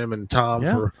thankful to him and Tom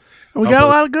for. We got a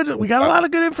lot of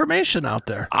good information out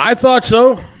there. I thought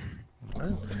so.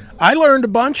 I learned a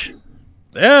bunch.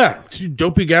 Yeah, 2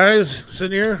 dopey guys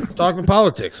sitting here talking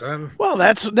politics. Well,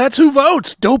 that's who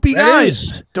votes. Dopey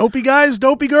guys, dopey girls.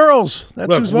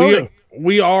 That's who's voting.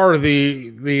 We are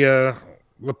the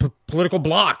political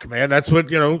bloc, man. That's what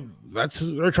That's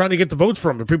who they're trying to get the votes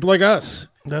from. The people like us.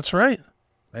 That's right.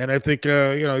 And I think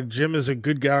Jim is a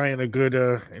good guy and a good.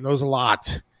 He knows a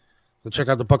lot. So check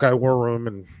out the Buckeye War Room,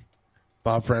 and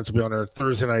Bob France will be on there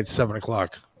Thursday night, 7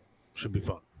 o'clock. Should be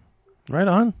fun. Right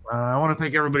on. I want to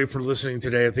thank everybody for listening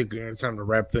today. I think it's time to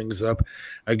wrap things up.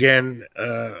 Again,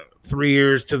 3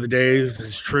 years to the day his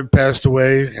Triv passed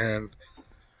away, and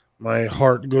my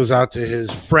heart goes out to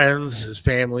his friends, his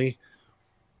family,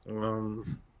 and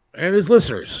his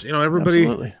listeners. Everybody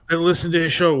Absolutely. that listened to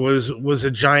his show was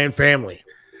a giant family,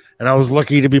 and I was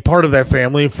lucky to be part of that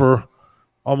family for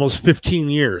almost 15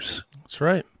 years. That's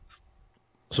right.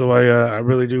 So I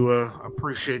really do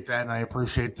appreciate that, and I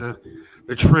appreciate the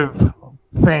Triv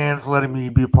fans letting me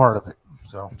be a part of it.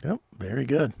 So, yep, very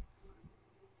good.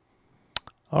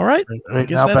 All right, I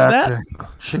guess that's that.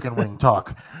 Chicken wing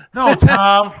talk. No,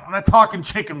 Tom, I'm not talking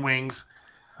chicken wings.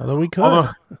 Although we could.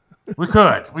 We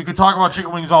could talk about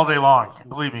chicken wings all day long.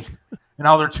 Believe me, and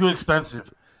how they're too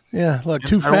expensive. Yeah, look,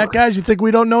 two fat guys. You think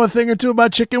we don't know a thing or two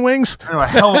about chicken wings? I know a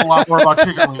hell of a lot more about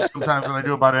chicken wings sometimes than I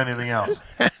do about anything else.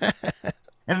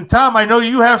 And Tom, I know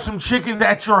you have some chicken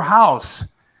at your house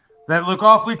that look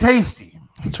awfully tasty.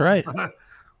 That's right.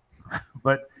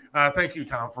 But thank you,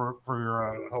 Tom, for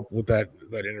your help with that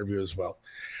interview as well.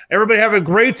 Everybody have a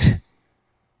great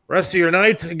rest of your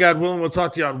night. God willing, we'll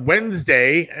talk to you on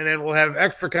Wednesday, and then we'll have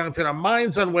extra content on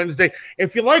Minds on Wednesday.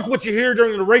 If you like what you hear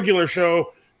during the regular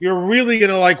show, you're really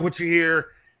going to like what you hear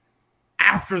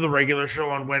after the regular show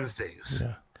on Wednesdays.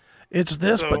 Yeah. It's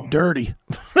this, but dirty.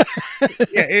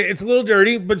 Yeah, it's a little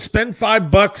dirty, but spend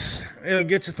 $5. It'll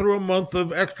get you through a month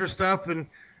of extra stuff,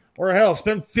 or hell,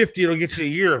 spend $50. It'll get you a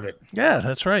year of it. Yeah,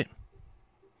 that's right.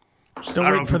 Still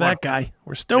waiting for that guy.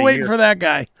 We're still waiting for that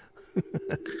guy.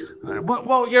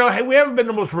 Well, hey, we haven't been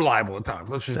the most reliable at times.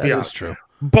 Let's just be honest. That's true.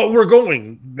 But we're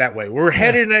going that way. We're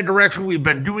headed in that direction. We've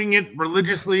been doing it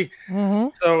religiously. Mm-hmm.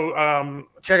 So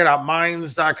check it out,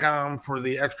 minds.com for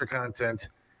the extra content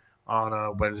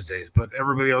on Wednesdays. But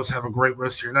everybody else have a great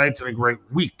rest of your night and a great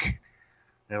week.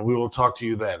 And we will talk to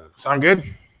you then. Sound good?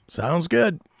 Sounds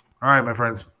good. All right, my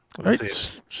friends. All right,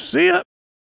 see ya.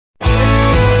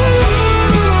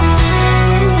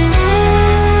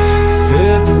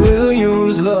 Seth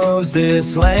Williams loves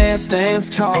this land, stands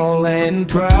tall and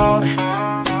proud.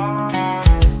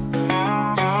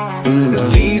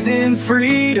 Believes in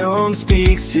freedom,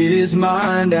 speaks his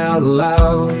mind out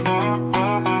loud.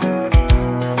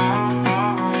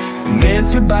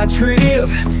 Mentored by Triv,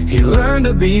 he learned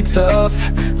to be tough.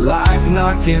 Life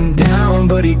knocked him down,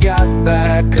 but he got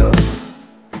back up.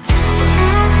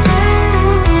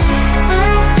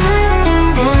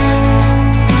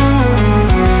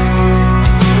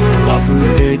 Lost a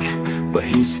leg, but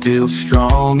he's still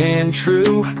strong and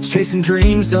true. Chasing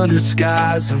dreams under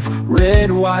skies of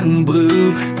red, white, and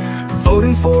blue.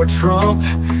 Voting for Trump,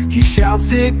 he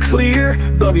shouts it clear.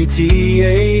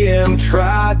 WTAM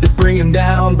tried to bring him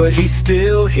down, but he's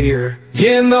still here.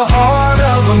 In the heart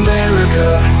of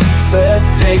America,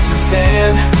 Seth takes a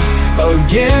stand.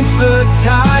 Against the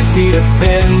tides, he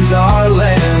defends our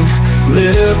land.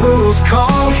 Liberals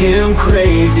call him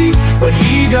crazy, but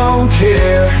he don't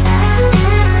care.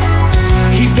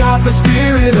 He's got the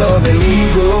spirit of an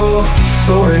eagle,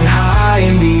 soaring high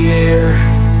in the air.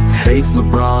 Hates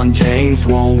LeBron James,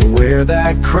 won't wear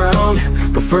that crown.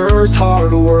 Prefers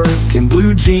hard work and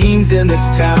blue jeans in this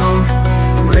town.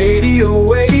 Radio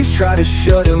waves try to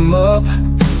shut him up,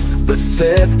 but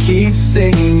Seth keeps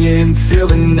singing,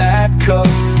 filling that cup.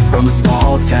 From the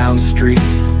small town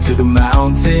streets to the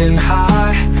mountain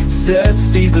high, Seth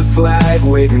sees the flag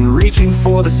waving, reaching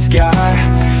for the sky.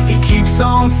 He keeps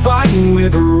on fighting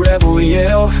with a rebel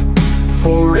yell,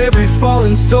 for every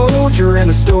fallen soldier and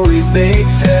the stories they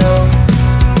tell.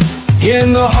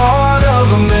 In the heart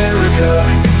of America,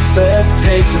 Seth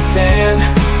takes a stand.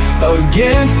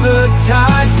 Against the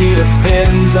tides, he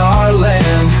defends our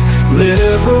land.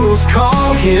 Liberals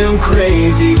call him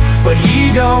crazy, but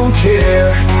he don't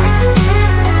care.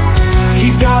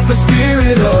 He's got the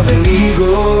spirit of an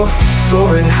eagle,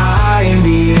 soaring high in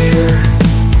the air.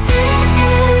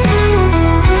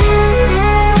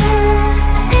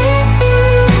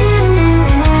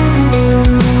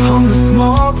 From the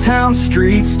small town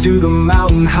streets to the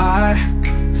mountain high,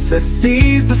 Seth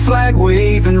sees the flag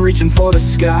waving, reaching for the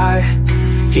sky.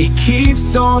 He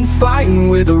keeps on fighting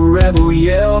with a rebel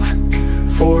yell,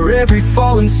 for every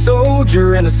fallen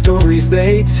soldier and the stories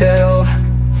they tell.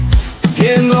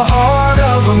 In the heart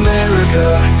of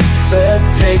America,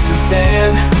 Seth takes a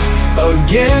stand.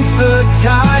 Against the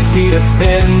tides, he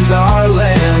defends our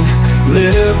land.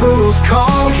 Liberals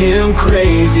call him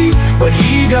crazy, but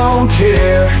he don't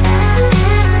care.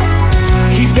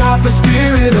 He's got the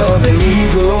spirit of an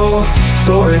eagle,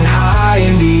 soaring high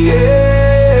in the air.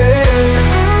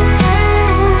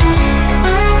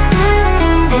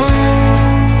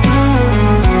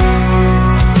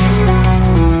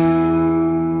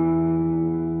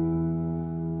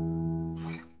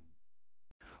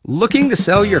 Looking to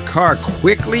sell your car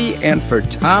quickly and for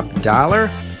top dollar?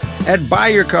 At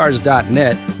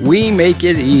buyyourcars.net, we make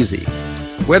it easy.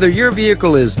 Whether your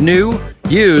vehicle is new,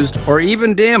 used, or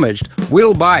even damaged,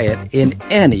 we'll buy it in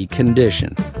any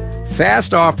condition.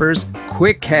 Fast offers,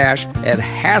 quick cash, and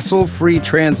hassle-free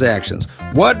transactions.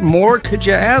 What more could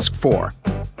you ask for?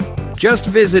 Just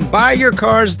visit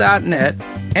buyyourcars.net,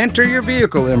 enter your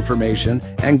vehicle information,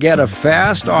 and get a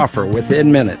fast offer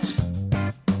within minutes.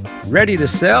 Ready to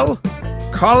sell?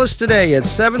 Call us today at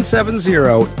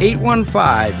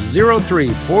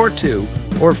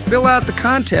 770-815-0342 or fill out the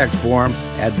contact form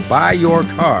at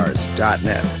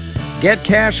buyyourcars.net. Get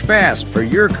cash fast for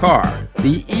your car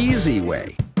the easy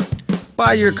way.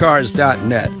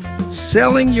 buyyourcars.net.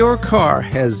 Selling your car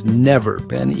has never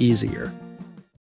been easier.